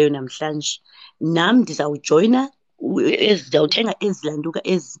niyikhuphileyo namhlanje. Nam ndizawujoyina ndizawuthenga ezilantuka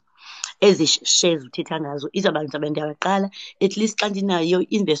ezi shares uthetha ngazo izawuba ndiyaqala at least xa ndinayo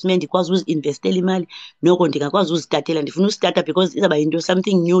investment ndikwazi uzi-investela imali noko ndingakwazi uzitatela. Ndifuna usitata because izawuba yinto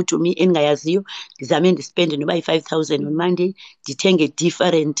something new to me endingayaziyo. Ndizame ndispende noba yi-5,000 on Monday ndithenge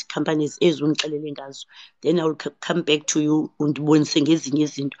different companies ezi undixelele ngazo then I will come back to you undibonise ngezinye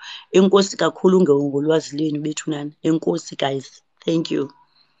izinto. Enkosi kakhulu ngolwazi lwenu bethunana. Enkosi guys, thank you.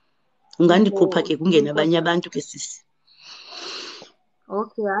 Ungandikhupha ke kungena abanye abantu ke sisi.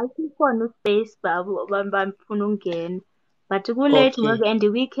 Okay, hayi sikhona uspace abantu bafuna ukungena but kulate Okay. ngoku and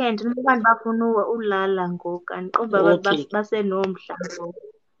weekend abantu bafuna ulala ngoku andiqondi uba abantu Okay. basenomdla ngoku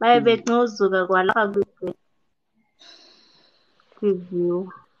baye bencozuka kwalapha kwi-view.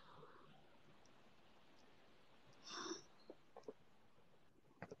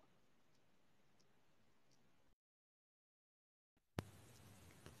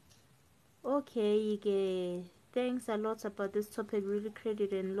 Okay, ke. Thanks a lot about this topic. Really,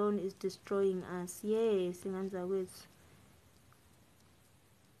 credit and loan is destroying us. Yes, singanza kwethu.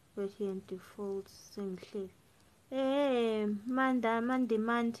 But here in default sengihleli.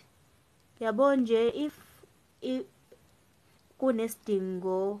 Demand. Yabo nje if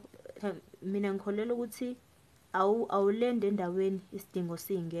kunesidingo mina ngikholela ukuthi awulende endaweni isidingo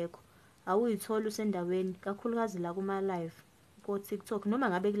singekho. Awuyithola usendaweni kakhulukazi la kuma live ko TikTok noma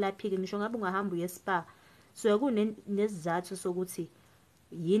ngabe kulaphike ngisho ngabe ungahamba uye spa. So kunesizathu sokuthi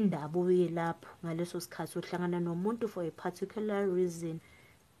yindaba uye lapho ngaleso sikhathi uhlangana nomuntu for a particular reason.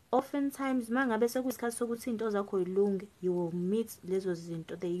 Oftentimes mangabe sekuyisikhathi sokuthi into zakho yilunge, you will meet lezo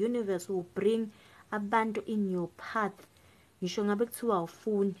zinto. The universe will bring abantu in your path. Ngisho ngabe kuthiwa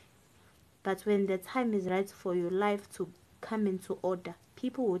awufuni, but when the time is right for your life to come into order,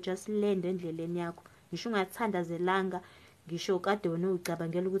 people will just land endleleni yakho. Ngisho ungathandazelanga, ngisho kade wena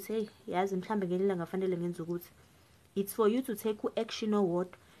uyicabangela ukuthi hey yazi mhlambe ngelinye ngafanele ngenze ukuthi. It's for you to take action or what?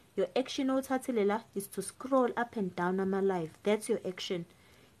 Your action othathile la is to scroll up and down on my life. That's your action.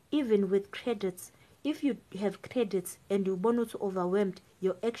 Even with credits, if you have credits and you want to overwhelmed,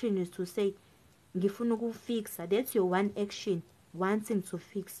 your action is to say ngifuna ukufixa. That's your one action, wanting to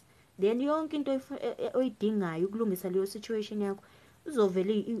fix. Then yonke into oyidingayo ukulungisa leyo situation yakho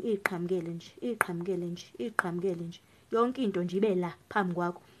uzovela iqhamukele nje yonke into nje ibe la phambi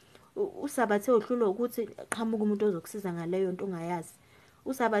kwakho. Usabathe uhlulwa ukuthi qhamuka umuntu ozokusiza ngaleyo nto ongayazi.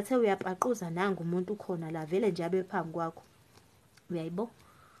 Usabathe uyapaquza nanga umuntu khona la vele nje abe phambi kwakho. Uyayibo?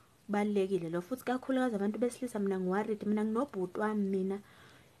 Balekile lo futhi kakhulukazi abantu besilisa mina ngiworried mina nginobhuti wami mina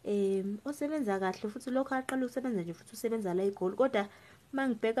osebenza kahle futhi lokho aqala ukusebenza nje futhi usebenza la eGoli kodwa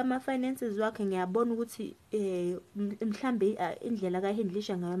mangibheka ama finances wakhe ngiyabona ukuthi mhlambe indlela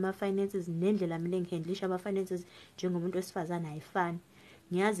kahandlisha ngayo ama finances nendlela mina ngihandlisha ama finances njengomuntu wesifazana ayifani.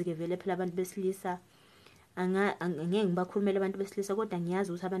 Ngiyazi ke vele phela abantu besilisa angeke ngibakhulumele abantu besilisa kodwa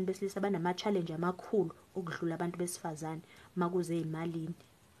ngiyazi ukuthi abantu besilisa banama challenge amakhulu ukudlula abantu besifazane makuze izimalini.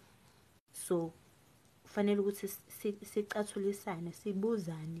 So kufanele ukuthi sicathulisane,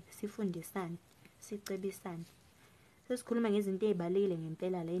 sibuzane, sifundisane, sicebisane. Sesikhuluma ngezinto ezibalekile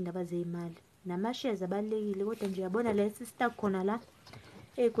ngempela la indaba zezimali. Nama shares abalekile kodwa nje yabona la sister khona la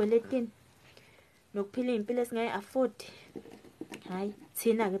ekweletini. nokuphila iy'mpilo esingayi-afford. Hhayi,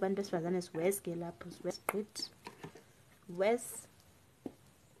 thina-ke abantu besifazane siwesi-ke lapho, siwesi good. Wes.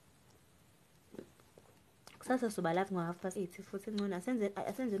 Kusasa soba live ngo-8:30 futhi ngcono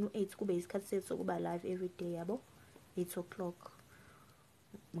asenzeni u-8 kube isikhathi sethu sokuba live everyday yabo. 8 o'clock.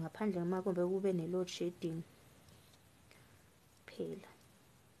 Ngaphandle uma kumbe kube ne-load shedding. Phela.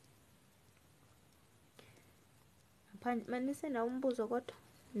 Ngaphandle manisenawo umbuzo kodwa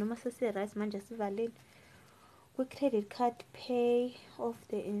noma sesi-right manje sivalile. Kwi-credit card pay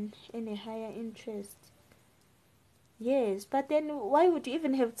off in a higher interest. Yes, but then why would you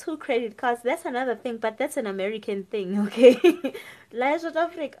even have 2 credit cards? That's another thing, but that's an American thing, okay? La South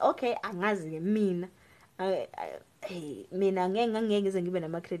Africa, okay, angazi mina. Mina ngeke ngize ngibe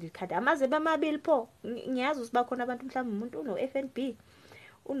nama credit card. Amaze bamabili pho. Ngiyazi ukuthi bakhona abantu mhlawumbe umuntu uno FNB,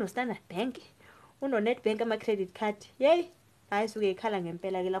 uno Standard Bank, uno Nedbank ama credit card. Yey, hayi suke ikhala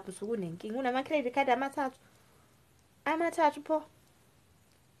ngempela ke lapho suku nenkingi. Unama credit card amathathu. Amathathu pho.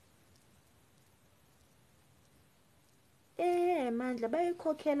 Mandla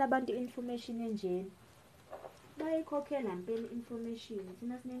bayikhokhela abantu information enjeni. Bayikhokhela impela information.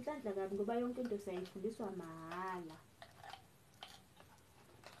 Thina sinenhlanhla kabi ngoba yonke into sayifundiswa mahhala.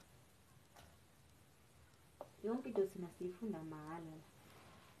 Yonke into thina siyifunda mahhala.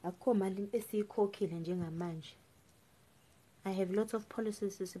 Akukho mali esiyikhokhile njengamanje. I have lots of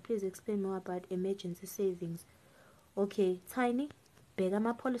policies, so please explain more about emergency savings. Okay, Tiny, bheka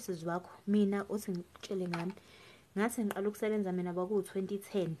ama policies wakho. Mina uthi ngitshele ngami. Ngathi ngiqala ukusebenza mina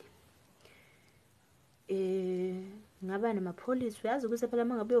kwaku-2010. Ngaba nama-policy, uyazi ukuthi phela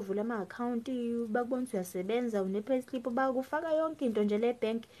uma ngabe uyovula ama-account, bakubona ukuthi uyasebenza, une-payslip, bakufaka yonke into nje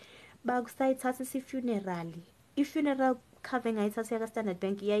le-bank, bakusayithatha isi-funeral. I-funeral cover engayithatha yaka-Standard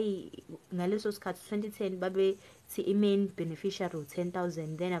Bank yayi ngaleso sikhathi 2010 babethi i-main beneficiary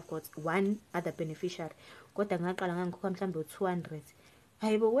u-10,000, then I've got one other beneficiary. Kodwa ngaqala ngangikhokha mhlawumbe u-200.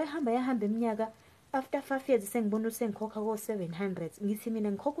 Hayibo yahamba iminyaka. After 5 years sengibona ukuthi sengikhokha ko-700. Ngithi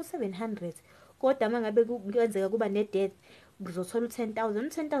mina ngikhokha u-700. Kodwa uma ngabe kuyenzeka kuba ne-death, ngizothola u-10,000.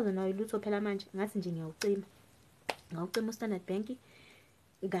 U-10,000 nawo ilutho phela manje. Ngathi nje ngiyawucima. Ngawucima u-Standard Bank.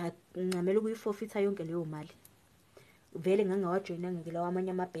 Ngamele ukuyi-forfeita yonke leyo mali. Vele ngangawajoyinanga lawa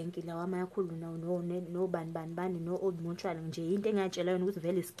amanye amabhenki lawa amakhulu nawo no Old Mutual nje into engayatshela yona ukuthi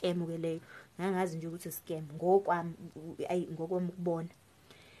vele scam ke leyo. Ngangazi nje ukuthi scam ngokwami ukubona.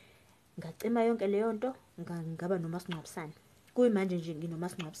 Ngacima yonke leyo nto ngaba nomasingcwabisane. Kuyimanje nje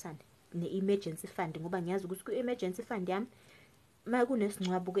nginomasingcwabisane ne-emergency fund ngoba ngiyazi ukuthi ku-emergency fund yami uma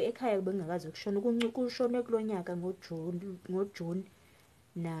kunesingcwabo ke ekhaya bengakazi kushona kushone kulonyaka ngoJune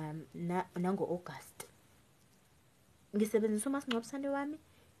nango-August. Ngisebenzisa umasingcwabisane wami,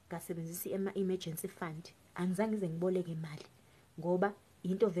 ngasebenzisa emergency fund. Angizange ngize ngiboleke imali ngoba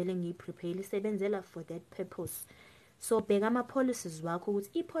into vele ngiyiprepare isebenzela for that purpose. So bheka ama-policies wakho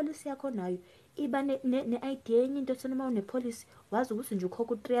ukuthi i-policy yakho nayo iba ne-idea enye into noma une-policy wazi ukuthi nje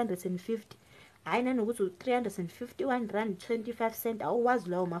ukhokha u-350. Hayi nanokuthi u-351 rand 25 cent awuwazi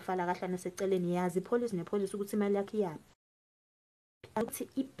lawo mafala kahlana seceleni. Yazi i-policy ne-policy ukuthi imali yakho iyaphi. Ukuthi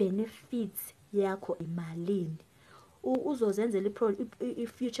i-benefits yakho imalini. Uzozenzela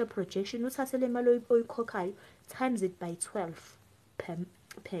i-future projection. Uthathe le mali oyikhokhayo times it by 12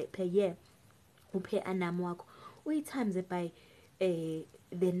 per year. Per annum wakho. Uyi-times by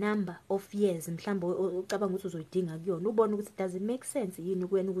the number of years mhlawumbe ucabanga ukuthi uzoyidinga kuyona. Ubone ukuthi does it make sense yini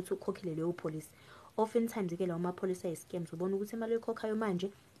kuwena ukuthi ukhokhele leyo policy. Oftentimes ke lawo ma-policy ayi-scams. Ubone ukuthi imali oyikhokhayo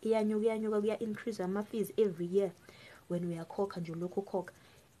manje iyanyuka kuya-increase ama-fees every year. When uyakhokha nje lokhu ukhokha.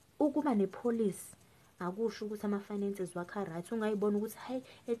 Ukuba ne-policy akusho ukuthi ama-finances wakho right. Ungayibona ukuthi hayi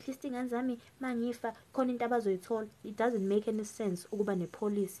at least ingane zami mangifa khona into abazoyithola. It doesn't make any sense ukuba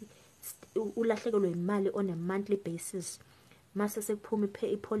ne-policy ulahlekelwe imali on a monthly basis. Mase sekuphuma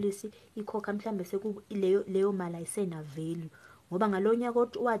i-policy ikhokha mhlambe leyo mali ayisena value ngoba ngalonyaka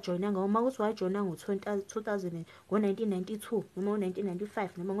wajoyina ngawo uma kuthi wajoyina ngo-2000 ngo-1992 noma ngo-1995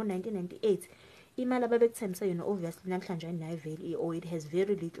 noma ngo-1998 imali ababekuthembise yona obviously namhlanje ayinayo value or it has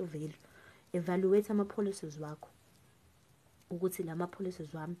very little value. Evaluate ama-policies wakho ukuthi lama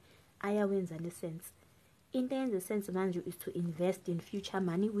policies wami ayawenza ne-sense. Into eyenza sense manje is to invest in future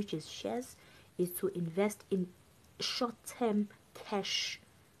money, which is shares, is to invest in short-term cash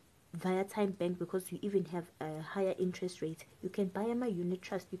via time bank because you even have a higher interest rate. You can buy a unit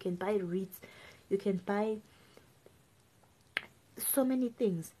trust, you can buy REITs, you can buy so many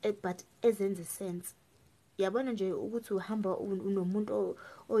things, but ezenza sense. Yabona nje ukuthi uhamba unomuntu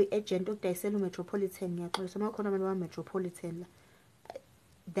oyi-agent okudayisela uMetropolitan. Ngiyaxolisa uma khona abantu ba-Metropolitan la.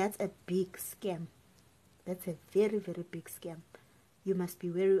 That's a big scam. That's a very, very big scam. you must be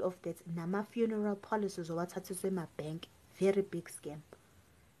wary of that. Nama-funeral policies owathathiswe ema-bank, very big scam.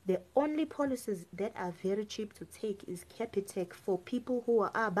 The only policies that are very cheap to take is Capitec for people who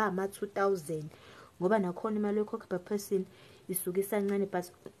are abama-2,000 ngoba nakhona imali yokhokha per person isuke isancane.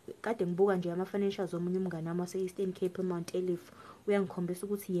 But kade ngibuka nje ama-financials omunye umngane wami wase-Eastern Cape Mount Elif uyangikhombisa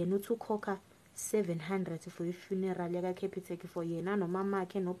ukuthi yena uthi ukhokha 700 for i-funeral yaka-Capitec for yena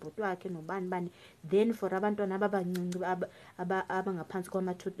nomamakhe nobhuti wakhe nobani. Then for abantwana ababancinci abangaphansi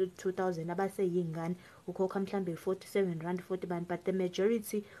kwama-2,000 abaseyingane ukhokha mhlambe 47 rand 40 bani. But the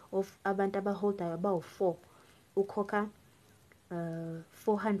majority of abantu abaholdayo abawu-4 ukhokha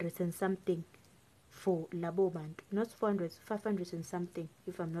 400 and something for labo bantu, not 400, 500 and something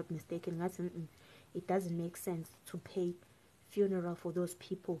if I'm not mistaken. Ngathi it doesn't make sense to pay funeral for those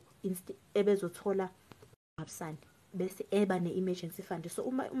people ebezothola ngabsani bese eba ne-emergency fund. So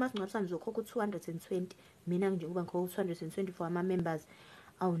umasingcwabisane uzokhokha u-220, mina njengoba ngikhokha u-220 for ama-members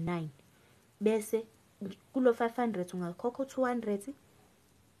awu-9, bese kulo 500 ungakhokha u-200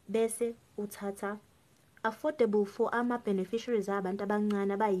 bese uthatha affordable for ama-beneficiaries abantu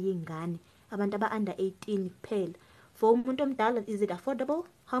abancane abayiyingane, abantu aba-under 18 kuphela. For umuntu omdala, is it affordable?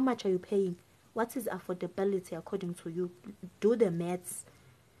 How much are you paying? What is affordability according to you? Do the maths.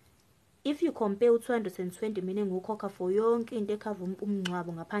 If you compare u-220 mina ngiwukhokha for yonke into ekhava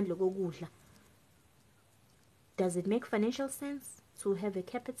umngcwabo ngaphandle kokudla, does it make financial sense to have a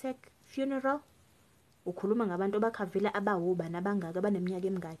Capitec funeral? Ukhuluma ngabantu abakhavile abawubani abangaka abaneminyaka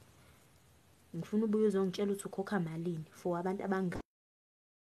emingaki. Ngifuna ubuye uzongitshela ukuthi ukhokha malini for abantu abangaka.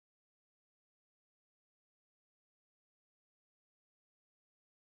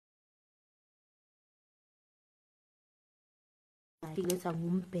 Letha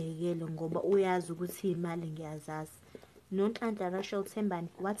ngumbhekele ngoba uyazi ukuthi imali ngiyazazi. Nonhlanhla Rachel Thembani,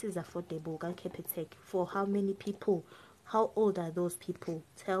 what is affordable ka-Capitec? For how many people? How old are those people?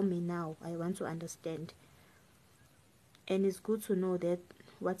 Tell me now. I want to understand. And it's good to know that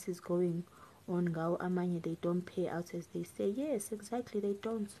what is going on ngawo amanye they don't pay out as they say. Yes, exactly, they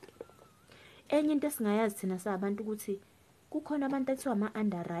don't. Enye into esingayazi thina sabantu ukuthi kukhona abantu ekuthiwa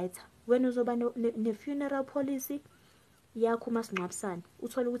ama-underwriter. Wena uzoba ne-funeral policy yakho umasingcwabisane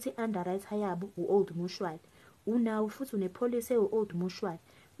uthola ukuthi i-underwriter yabo u-old mutual, unawo futhi une-policy ewu-old mutual.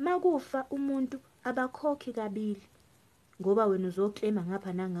 Makufa umuntu abakhokhi kabili ngoba wena uzoklema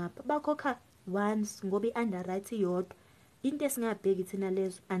ngapha nangapha, bakhokha once ngoba i-underwriter iyodwa. Into esingabheki thina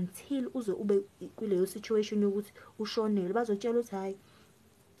lezo until uze ube kuleyo situation yokuthi ushonele, bazotshela ukuthi hayi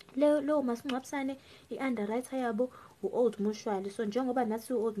leyo masingcwabisane i-underwriter yabo u-old mutual. So njengoba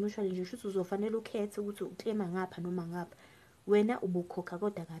nathi u-old mutual nje shuthi uzofanele ukhethe ukuthi uklema ngapha noma ngapha. Wena ubukhokha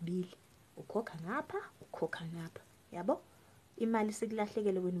kodwa kabili, ukhokha ngapha ukhokha ngapha, yabo. Imali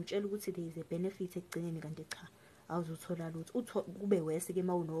sikulahlekele wena utshela ukuthi there is a benefit ekugcineni kanti cha awuzuthola lutho. Kube worse ke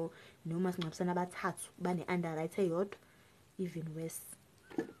noma singcwabisana abathathu bane-underwriter eyodwa, even worse.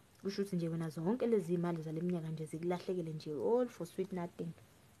 Kusho ukuthi nje wena zonke lezi imali zale minyaka nje zikulahlekele nje all for sweet nothing.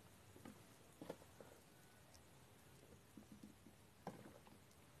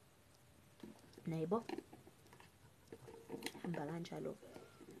 Nayibo hamba kanjalo.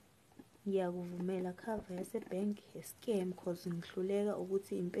 Ngiyakuvumela cover yasebhank scam cause ngihluleka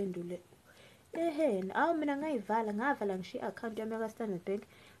ukuthi impendule awu mina ngavala ngisho i-account yami yaka-Standard Bank,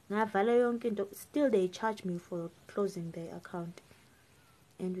 ngavala yonke into, still they charge me for closing the account.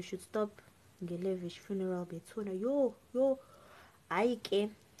 And we should stop nge-lavish funeral bethuna. Yo hayi ke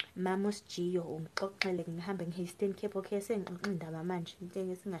Mamos Gio ungixoxele ngihambe nge-Eastern Cape. Okay, sengixoxa indaba manje into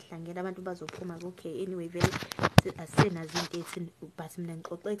engesingahlangene abantu bazophuma. Okay, anyway vele asenazi into ethi, but mina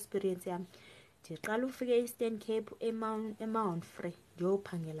ngixoxa experience yami. Ndiqala ufike e-Eastern Cape eMount Free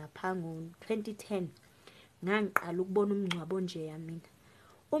ngiyophangela phango 2010. Ngangiqala ukubona umngcwabo nje yamina.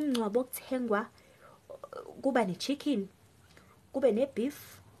 Umngcwabo okuthengwa kuba ne-chicken, kube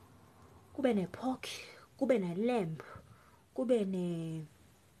ne-beef, kube ne-pork, kube ne-lamb, kube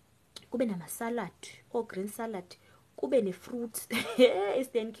nama-salad, green salad, kube ne-fruit.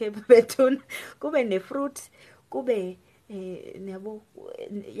 Eastern Cape bethuna kube ne-fruit, kube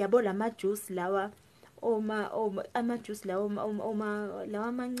yabo lama-juice lawa ama-juice lawa lawa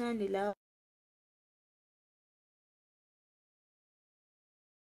amancane lawa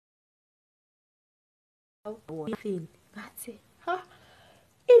ngathi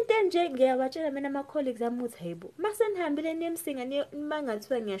into enje. Ngiyabatshela mina ama-colleagues ami ukuthi hayibo masenihambile niyemsinga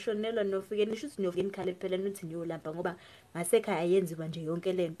mangathiwa ngiyashonelwa nofike nisho ukuthi niyofike nikhale phela nithi niyolapha ngoba ngasekhaya ayenziwa nje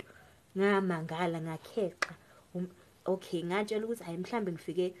yonke lento. Ngamangala ngakheqa. Okay, ngatshela ukuthi hayi mhlambe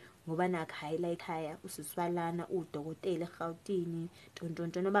ngifike ngoba nakho hayi la ekhaya usiswalana udokotela eGauteng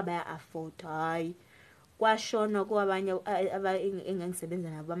ntonto noma baya afford. Hayi kwashona kwabanye engangisebenza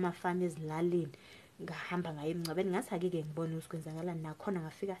nabo amafama ezilalini ngahamba ngayo emngcwabeni ngathi ake-ke ngibone ukuthi kwenzakalani nakhona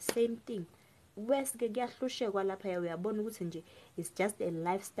ngafika same thing. Wes-ke kuyahlushekwa lapha uyabona ukuthi nje it's just a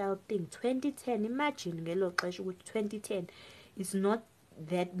lifestyle thing. 2010 imagine ngelo xesha ukuthi 2010 is not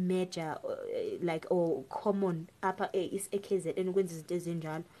that major like or common apha KZN ukwenza izinto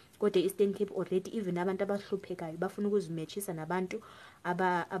ezinjalo, kodwa Eastern Cape already even abantu abahluphekayo bafuna ukuzimatchisa nabantu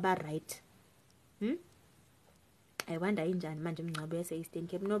aba-right. I wonder injani manje imingcwabo yase Eastern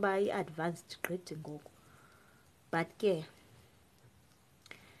Cape noba i-advanced grid ngoku, but ke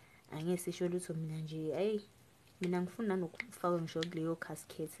angesisho lutho mina nje. Hayi mina ngifuna nanokufaka ngisho kuleyo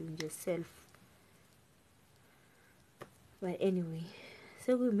casket nje self, but anyway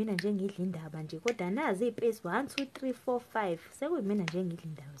sekuyimina nje ngidla indaba nje, kodwa nazi ipesi 1 2 3 4 5 sekuyimina nje ngidla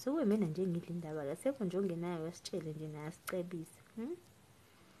indaba, sekuyimina nje ngidla indaba, kasekho nje ongenayo wasitshele nje naye asicebise.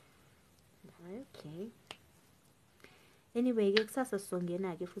 Okay, anyway ke kusasa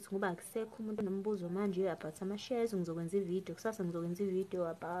sizongena ke futhi ngoba akusekho umuntu nombuzo manje about ama-shares. Ngizokwenza ivideo kusasa, ngizokwenza ivideo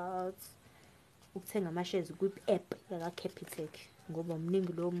about ukuthenga ama-shares kwi-app yaka-Capitec ngoba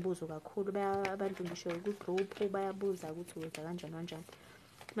omningi lowo mbuzo kakhulu. Abantu ngisho kwi-group bayabuza ukuthi wenza kanjani kanjani.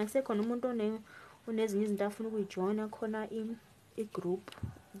 Makusekhona umuntu unezinye izinto afuna ukuyijoyina, khona i-group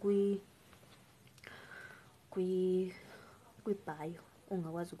kwi-bio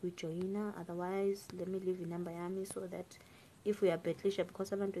ungakwazi ukuyijoyina. Otherwise let me leave inumber yami so that if uyabhetlisha,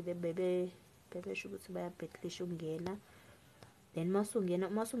 because abantu bebesho ukuthi bayabhetlisha ukungena, then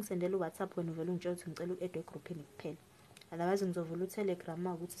masungisendela uWhatsApp wena uvele ungitshela ukuthi ngicela uku-add egroupini kuphela. Otherwise ngizovula uTelegram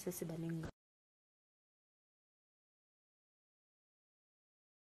ukuthi sesibaningi.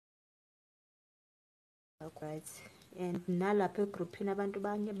 Right, and nalapha egroupini abantu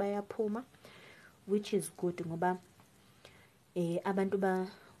banye bayaphuma, which is good ngoba abantu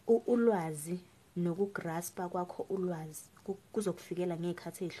ulwazi nokugraspa kwakho ulwazi kuzokufikela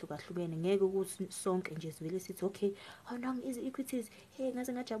ngezikhathi ezihlukahlukene. Ngeke ukuthi sonke nje sivele sithi okay how long is equities, hey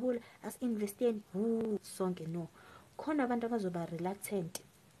ngaze ngajabula as-investeni sonke. No, khona abantu abazoba reluctant,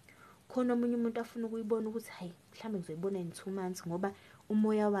 khona omunye umuntu afuna ukuyibona ukuthi hayi mhlawumbe ngizoyibona in 2 months ngoba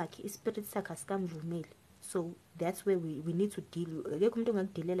umoya wakhe, ispirit sakhe asikamvumeli. So that's where we need to deal. Akekho umuntu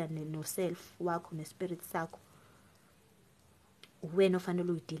ongakudilela no-self wakho nespirit sakho, wena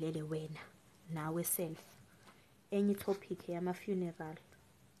ofanele uyidilele wena nawe self. Enye topic yama-funeral,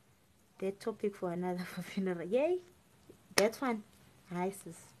 that topic for another for funeral. Yay, that one hayi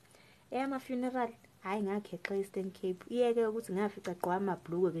sis, eyama-funeral hayi ngakhexa e-Eastern Cape. Iyeke ukuthi ngafica gqwa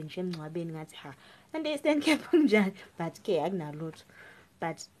amabhluku-ke ngisho emngcwabeni ngathi kanti e-Eastern Cape kunjani, but ke akunalutho.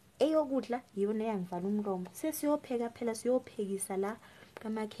 But eyokudla yiyona eyangivala umlomo. Sesiyopheka phela, siyophekisa la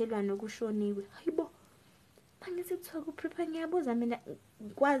kamakhelwane okushoniwe. Hayibo mangithi kuthiwa kuprepare, ngiyabuza mina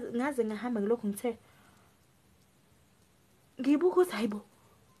ngaze ngahamba ngilokhu ngithe ngibuka ukuthi hayibo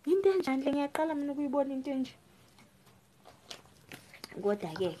into enjani le, ngiyaqala mina ukuyibona into enje.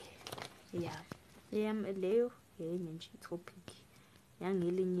 Kodwa-ke ya leyo yenye nje topic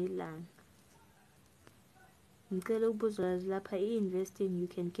yangelinye ilanga. Ngicela ukubuza lapha, i-investing you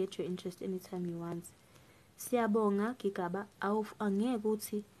can get your interest anytime you want. Siyabonga Gigaba, angeke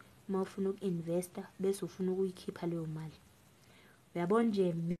uthi uma ufuna uku-investa bese ufuna ukuyikhipha leyo mali. Uyabona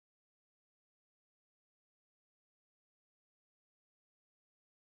nje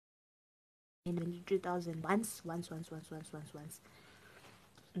 3,000 once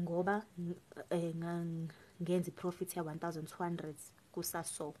ngoba ngenza i-profit ya 1,200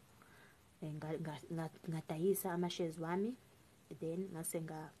 kusaso. Ngadayisa ama-shares wami, then ngase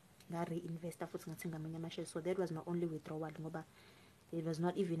nga-reinvesta futhi ngathenga amanye ama-shares. So that was my only withdrawal ngoba it was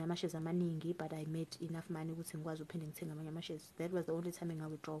not even ama-shares amaningi, but I made enough money ukuthi ngikwazi uphinde ngithenga amanye ama-shares. That was the only time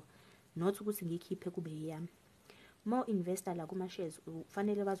nga-withdraw, not ukuthi ngiyikhiphe kube yami. Uma u-investa la kuma-shares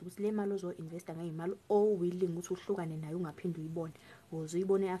kufanele wazi ukuthi le mali ozo-investa ngayo imali o-willing ukuthi uhlukane nayo ungaphinde uyibone.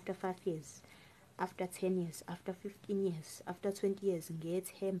 Uzuyibone after 5 years, after 10 years, after 15 years, after 20 years.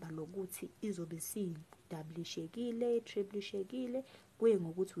 Ngiyethemba lokuthi izobe isidablishekile, triplishekile, kuye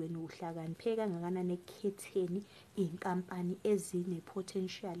ngokuthi wena uhlakaniphe kangakanani ekukhetheni iy'nkampani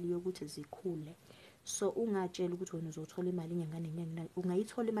ezine-potential yokuthi zikhule. So ungatshela ukuthi wena uzothola imali inyanga nenyanga.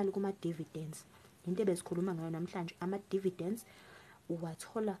 Ungayithola imali kuma-dividends, into ebezikhuluma ngayo namhlanje. Ama-dividends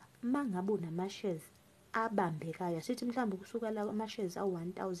uwathola uma ngabe unama-shares abambekayo. Asithi mhlawumbe kusuka la ama-shares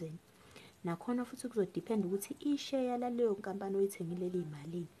awu-1,000, nakhona futhi kuzodependa ukuthi isheya laleyo nkampani oyithengile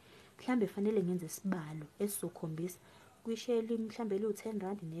liyimalini. Mhlawumbe fanele ngenze isibalo esizokhombisa kwisheya mhlawumbe liwu-10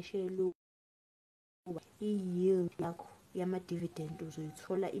 rand nesheya i-yield yakho yama-dividend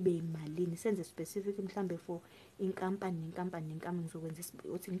uzoyithola ibe yimalini, senze specific mhlambe for inkampani nenkampani ngizokwenza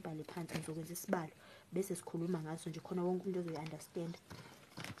uthi ngibhale phansi, ngizokwenza isibalo bese sikhuluma ngaso nje khona wonke umuntu ozoyi-understand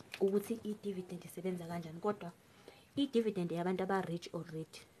ukuthi i-dividend isebenza kanjani. Kodwa i-dividend yabantu aba-rich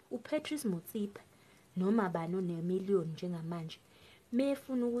already, uPatrice Motsepe noma bani onemiliyoni njengamanje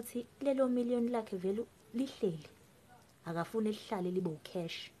mefuna ukuthi lelo miliyoni lakhe vele lihleli, akafuni lihlale libe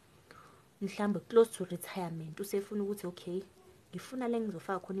ucash, mhlawumbe close to retirement, usefuna ukuthi okay, ngifuna le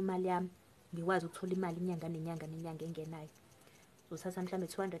ngizofaka khona imali yami ngikwazi ukuthola imali inyanga nenyanga engenayo. Uzothatha mhlawumbe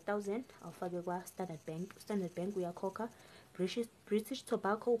 200,000 awufake kwa-Standard Bank. Standard Bank uyakhokha, British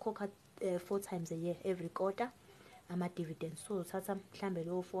Tobacco ukhokha 4 times a year, every quarter, ama-dividends. So uzothatha mhlawumbe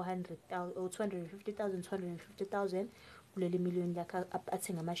lowo 400,000 or 250,000 kuleli miliyoni lakhe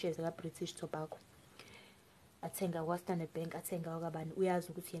athenga ama-shares ka-British Tobacco, athenga kwa-Standard Bank, athenga kwabani.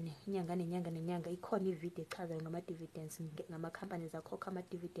 Uyazi ukuthi yena inyanga nenyanga ikhona ividiyo echazayo ngama-dividends, ngama-companies akhokha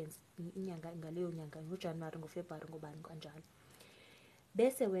ama-dividends inyanga ngaleyo nyanga, ngoJanuwari, ngoFebruwari, ngobani kanjalo.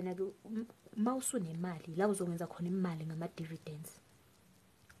 Bese wena-ke mawusunemali la uzokwenza khona imali ngama-dividends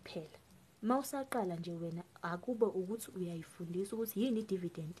phela. Mawusaqala nje wena akube ukuthi uyayifundisa ukuthi yini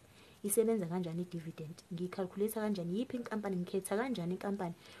i-dividend, isebenza kanjani i-dividend, ngiyicalculate kanjani, yiphi inkampani, ngikhetha kanjani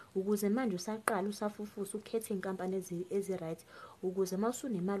inkampani, ukuze manje usaqala usafufusa ukhethe iy'nkampani ezi-right, ukuze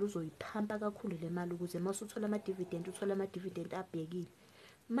mawusunemali uzoyiphampa kakhulu le mali, ukuze mawusuthola ama-dividend uthole ama-dividend abhekile.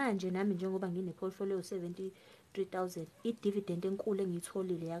 Manje nami njengoba ngine-portfolio 73,000, i-dividend enkulu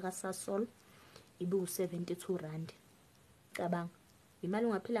engiyitholile yaka-Sasol ibu-72 rand. Cabanga, imali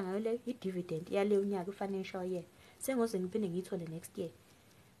ungaphila ngayo leyo, i-dividend yaleyo nyaka, i-financial year. Sengoze ngiphinde ngiyithole next year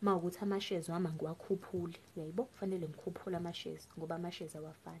mawukuthi ama-shares wami ngiwakhuphule, uyayibona, kufanele ngikhuphule ama-shares ngoba ama-shares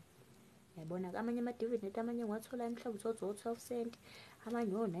awafani. Uyayibona, amanye ama-dividend amanye ngiwathola mhlawumbe uthole o-12 cent,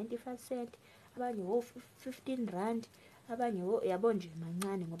 amanye o-95 cent, abanye o-15 rand, abanye yabo nje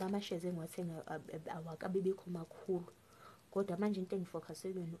mancane ngoba ama-shares engiwathenga awakabibikho makhulu. Kodwa manje into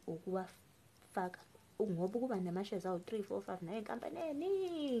engifocus-e kuyona ukuwafaka, ngoba ukuba nama-shares awu-3, 4, 5 nayinkampani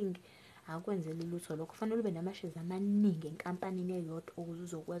eningi akwenzeli lutho lokho. Kufanele ube nama-shares amaningi enkampanini eyodwa ukuze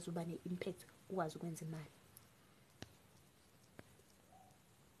uzokwazi uba ne-impact, ukwazi ukwenza imali.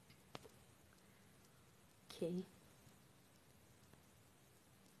 Okay,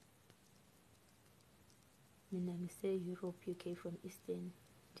 mina ngise-Europe, UK from Eastern,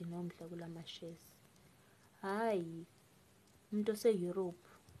 ndinomdla kulama-shares. Hhayi, umuntu ose-Europe,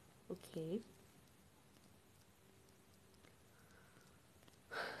 okay.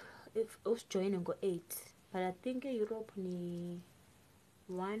 If usijoyine ngo-8, but I think e-Europe ni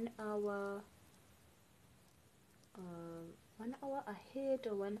 1 hour, 1 hour ahead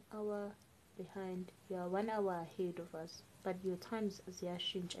or 1 hour behind. Yeah, 1 hour ahead of us, but your times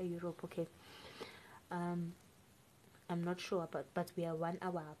ziyashintsha e-Europe. Okay, I'm not sure, but we are 1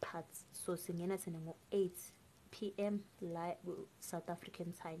 hour apart, so singena thina ngo-8 p.m. la South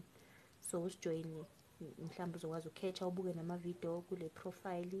African time. So usijoyine, mhlawumbe uzokwazi ukhetha ubuke namavidiyo kule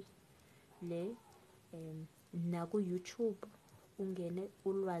profile le, naku-YouTube ungene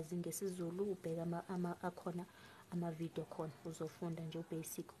ulwazi ngesiZulu, ubheka akhona amavidiyo khona, uzofunda nje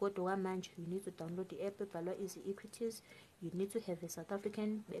basic. Kodwa kwamanje you need to download the app ebhalwa Easy Equities. You need to have a South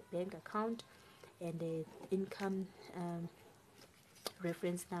African bank account and a income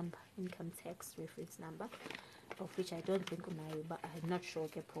reference number, income tax reference number, of which I don't think unayo, but I'm not sure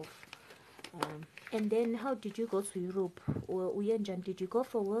ke prof. And then how did you go to Europe? Did you go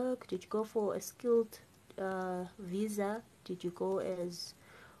for work? Did you go for a skilled visa? Did you go as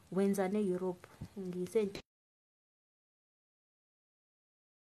wenzane Europe?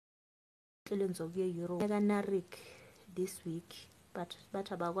 Europe this week, but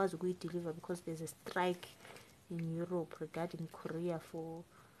abakwazi ukuyi-deliver because there's a strike in Europe regarding Korea for,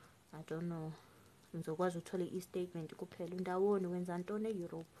 I don't know, ngizokwazi uthole i-statement kuphela. Undawoni wenza ntoni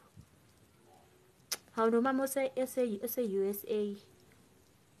e-Europe? Hawu nomama ose-USA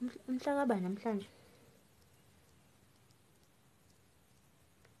umhlaka bani namhlanje?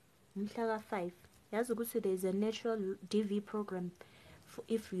 Umhlaka 5. Yazi ukuthi there is a natural DV program for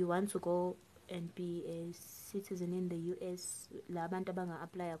if you want to go and be a citizen in the US. La bantu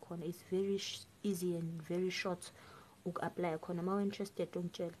abanga-apply khona, it's very easy and very short uku-apply khona. Ma interested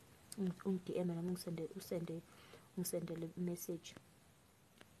ungitshela, ung-DM noma ungisendele message.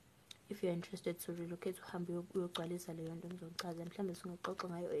 If you're interested to relocate, uhambe uyogcwalisa leyo nto ngizochaza mhlawumbe singaxoxa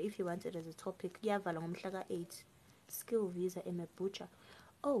ngayo if you want it as a topic. Kuyavala ngomhlaka 8. Skill visa am a butcher.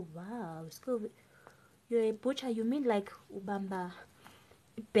 Oh wow, you're a butcher, you mean like ubamba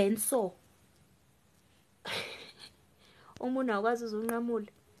benso? Umuntu akwazi uzunqamula.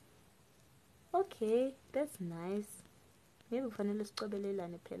 Okay, that's nice. maybe kufanele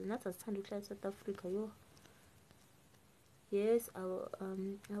sicobelelane phela nathi asithanda ukuhlala eSouth Africa yo. Yes, our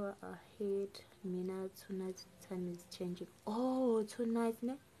ahead mina tonight time is changing. Oh, tonight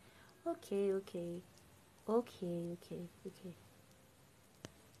ne? Okay.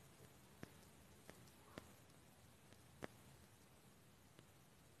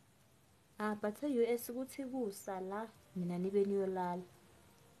 But e-US ukuthi kusa la mina nibe niyolala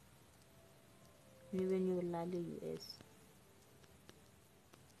e-US.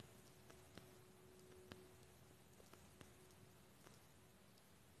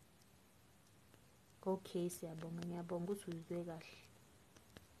 Okay, ngiyabonga ukuthi uzwe kahle.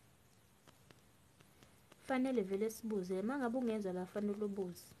 Fanele vele sibuze mangabe ungezwa la fanele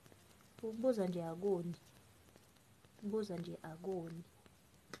ubuze. Ukubuza nje akoni. Ubuza nje akoni.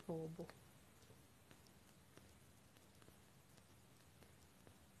 Hlobo.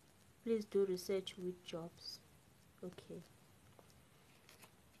 Please do research with jobs. Okay.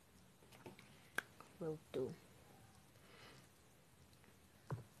 Will do.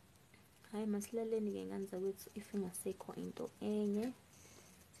 Hayi masilaleni ke ngani zakwethu if ingasekho into enye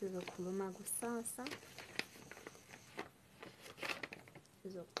sizokhuluma kusasa.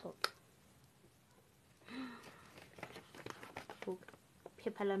 Sizoxoxa.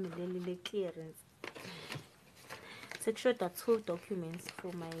 Phepha lami leli le clearance. Sekushoda 2 documents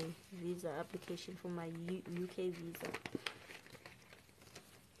for my visa application for my UK visa.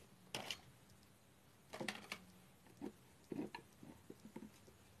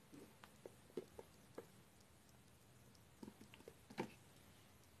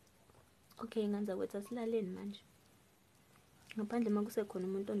 Okay, nganza kwethu asilaleni manje. Ngaphandle makusekhona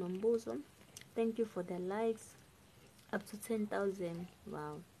umuntu onombuzo. Thank you for the likes up to 10,000.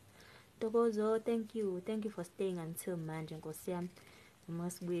 Wow. Tokozo, thank you for staying until manje Nkosi yami. Noma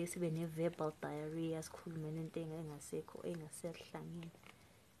sibuye sibe ne verbal diarrhea sikhulume nento engasehlangene.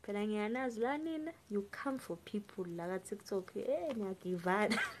 Phela ngiyanazi la nina you come for people la ka TikTok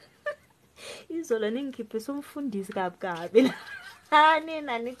ngiyagivana. Izolo ningikhiphisa umfundisi kabi.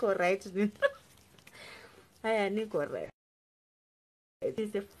 Nina niko right nina. Haya niko right. It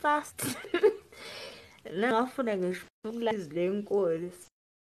is the fast. Ngafuna ngisho ukulazi lenkolo.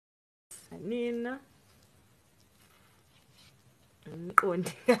 Nina.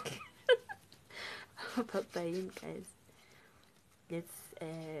 Ngiqondi kahle. Bye guys. Let's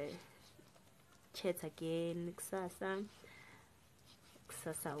chat again kusasa.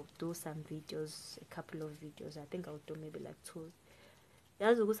 I'll do some videos, a couple of videos. I think I'll do maybe like 2.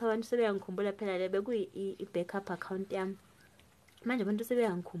 Yazi ukuthi abantu sebeyangikhumbula phela le bekuyi-backup account yami. Manje abantu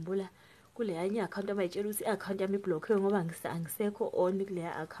sebeyangikhumbula kule yanye account abayitshela ukuthi i-account yami iblockhiwe ngoba angisekho on kule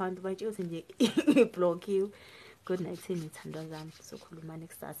account. Bayitshela ukuthi nje iblockhiwe. Good night nithandwa zami. Sokhulumani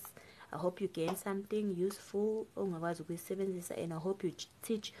kusasa. I hope you gain something useful ongakwazi ukuyisebenzisa, and I hope you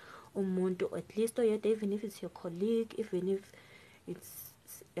teach umuntu at least oyedwa, even if it's your colleague, even if it's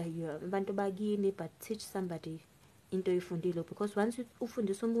abantu bakini, but teach somebody into oyifundile, because once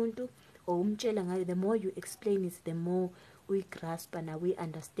ufundisa umuntu or umtshela ngayo, the more you explain it, the more we grasp and we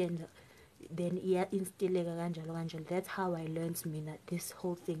understand, then instileka kanjalo. That's how I learned mina this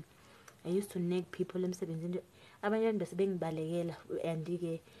whole thing. I used to nag people emsebenzini, abanye abantu bese bengibalekela, and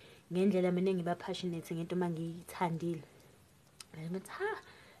ke ngendlela mina ngiba passionate ngento mangiyithandile. Ngathi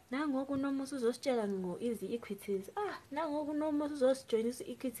nangoku noma usuzositshela ngo easy equities, nangoku noma usuzosijoinisa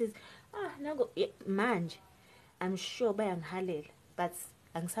equities, nango manje I'm sure bayangihalela, but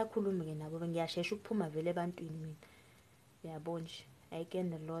angisakhulumi ke nabo, ngiyashesha ukuphuma vele ebantwini mina. Yabona nje, I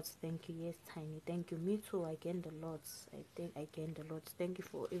gained a lot. Thank you. Yes, Tiny. Thank you. Me too. I gained a lot. I think I gained a lot. Thank you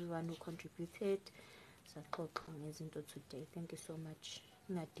for everyone who contributed. Saxoxa ngezinto today. Thank you so much.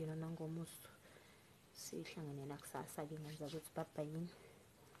 Ngadina nangomuso. Sihlangane nakusasa ke ngenza ukuthi bye yini.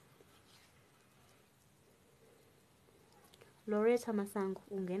 Loretta Masango,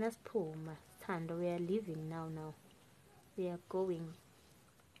 ungena siphuma. Thando, we are leaving now. We are going.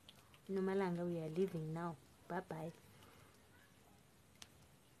 Nomalanga, we are leaving now. Bye.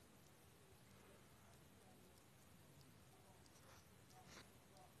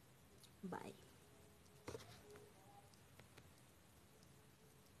 Bye.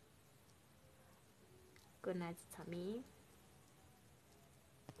 Good night, Tammy.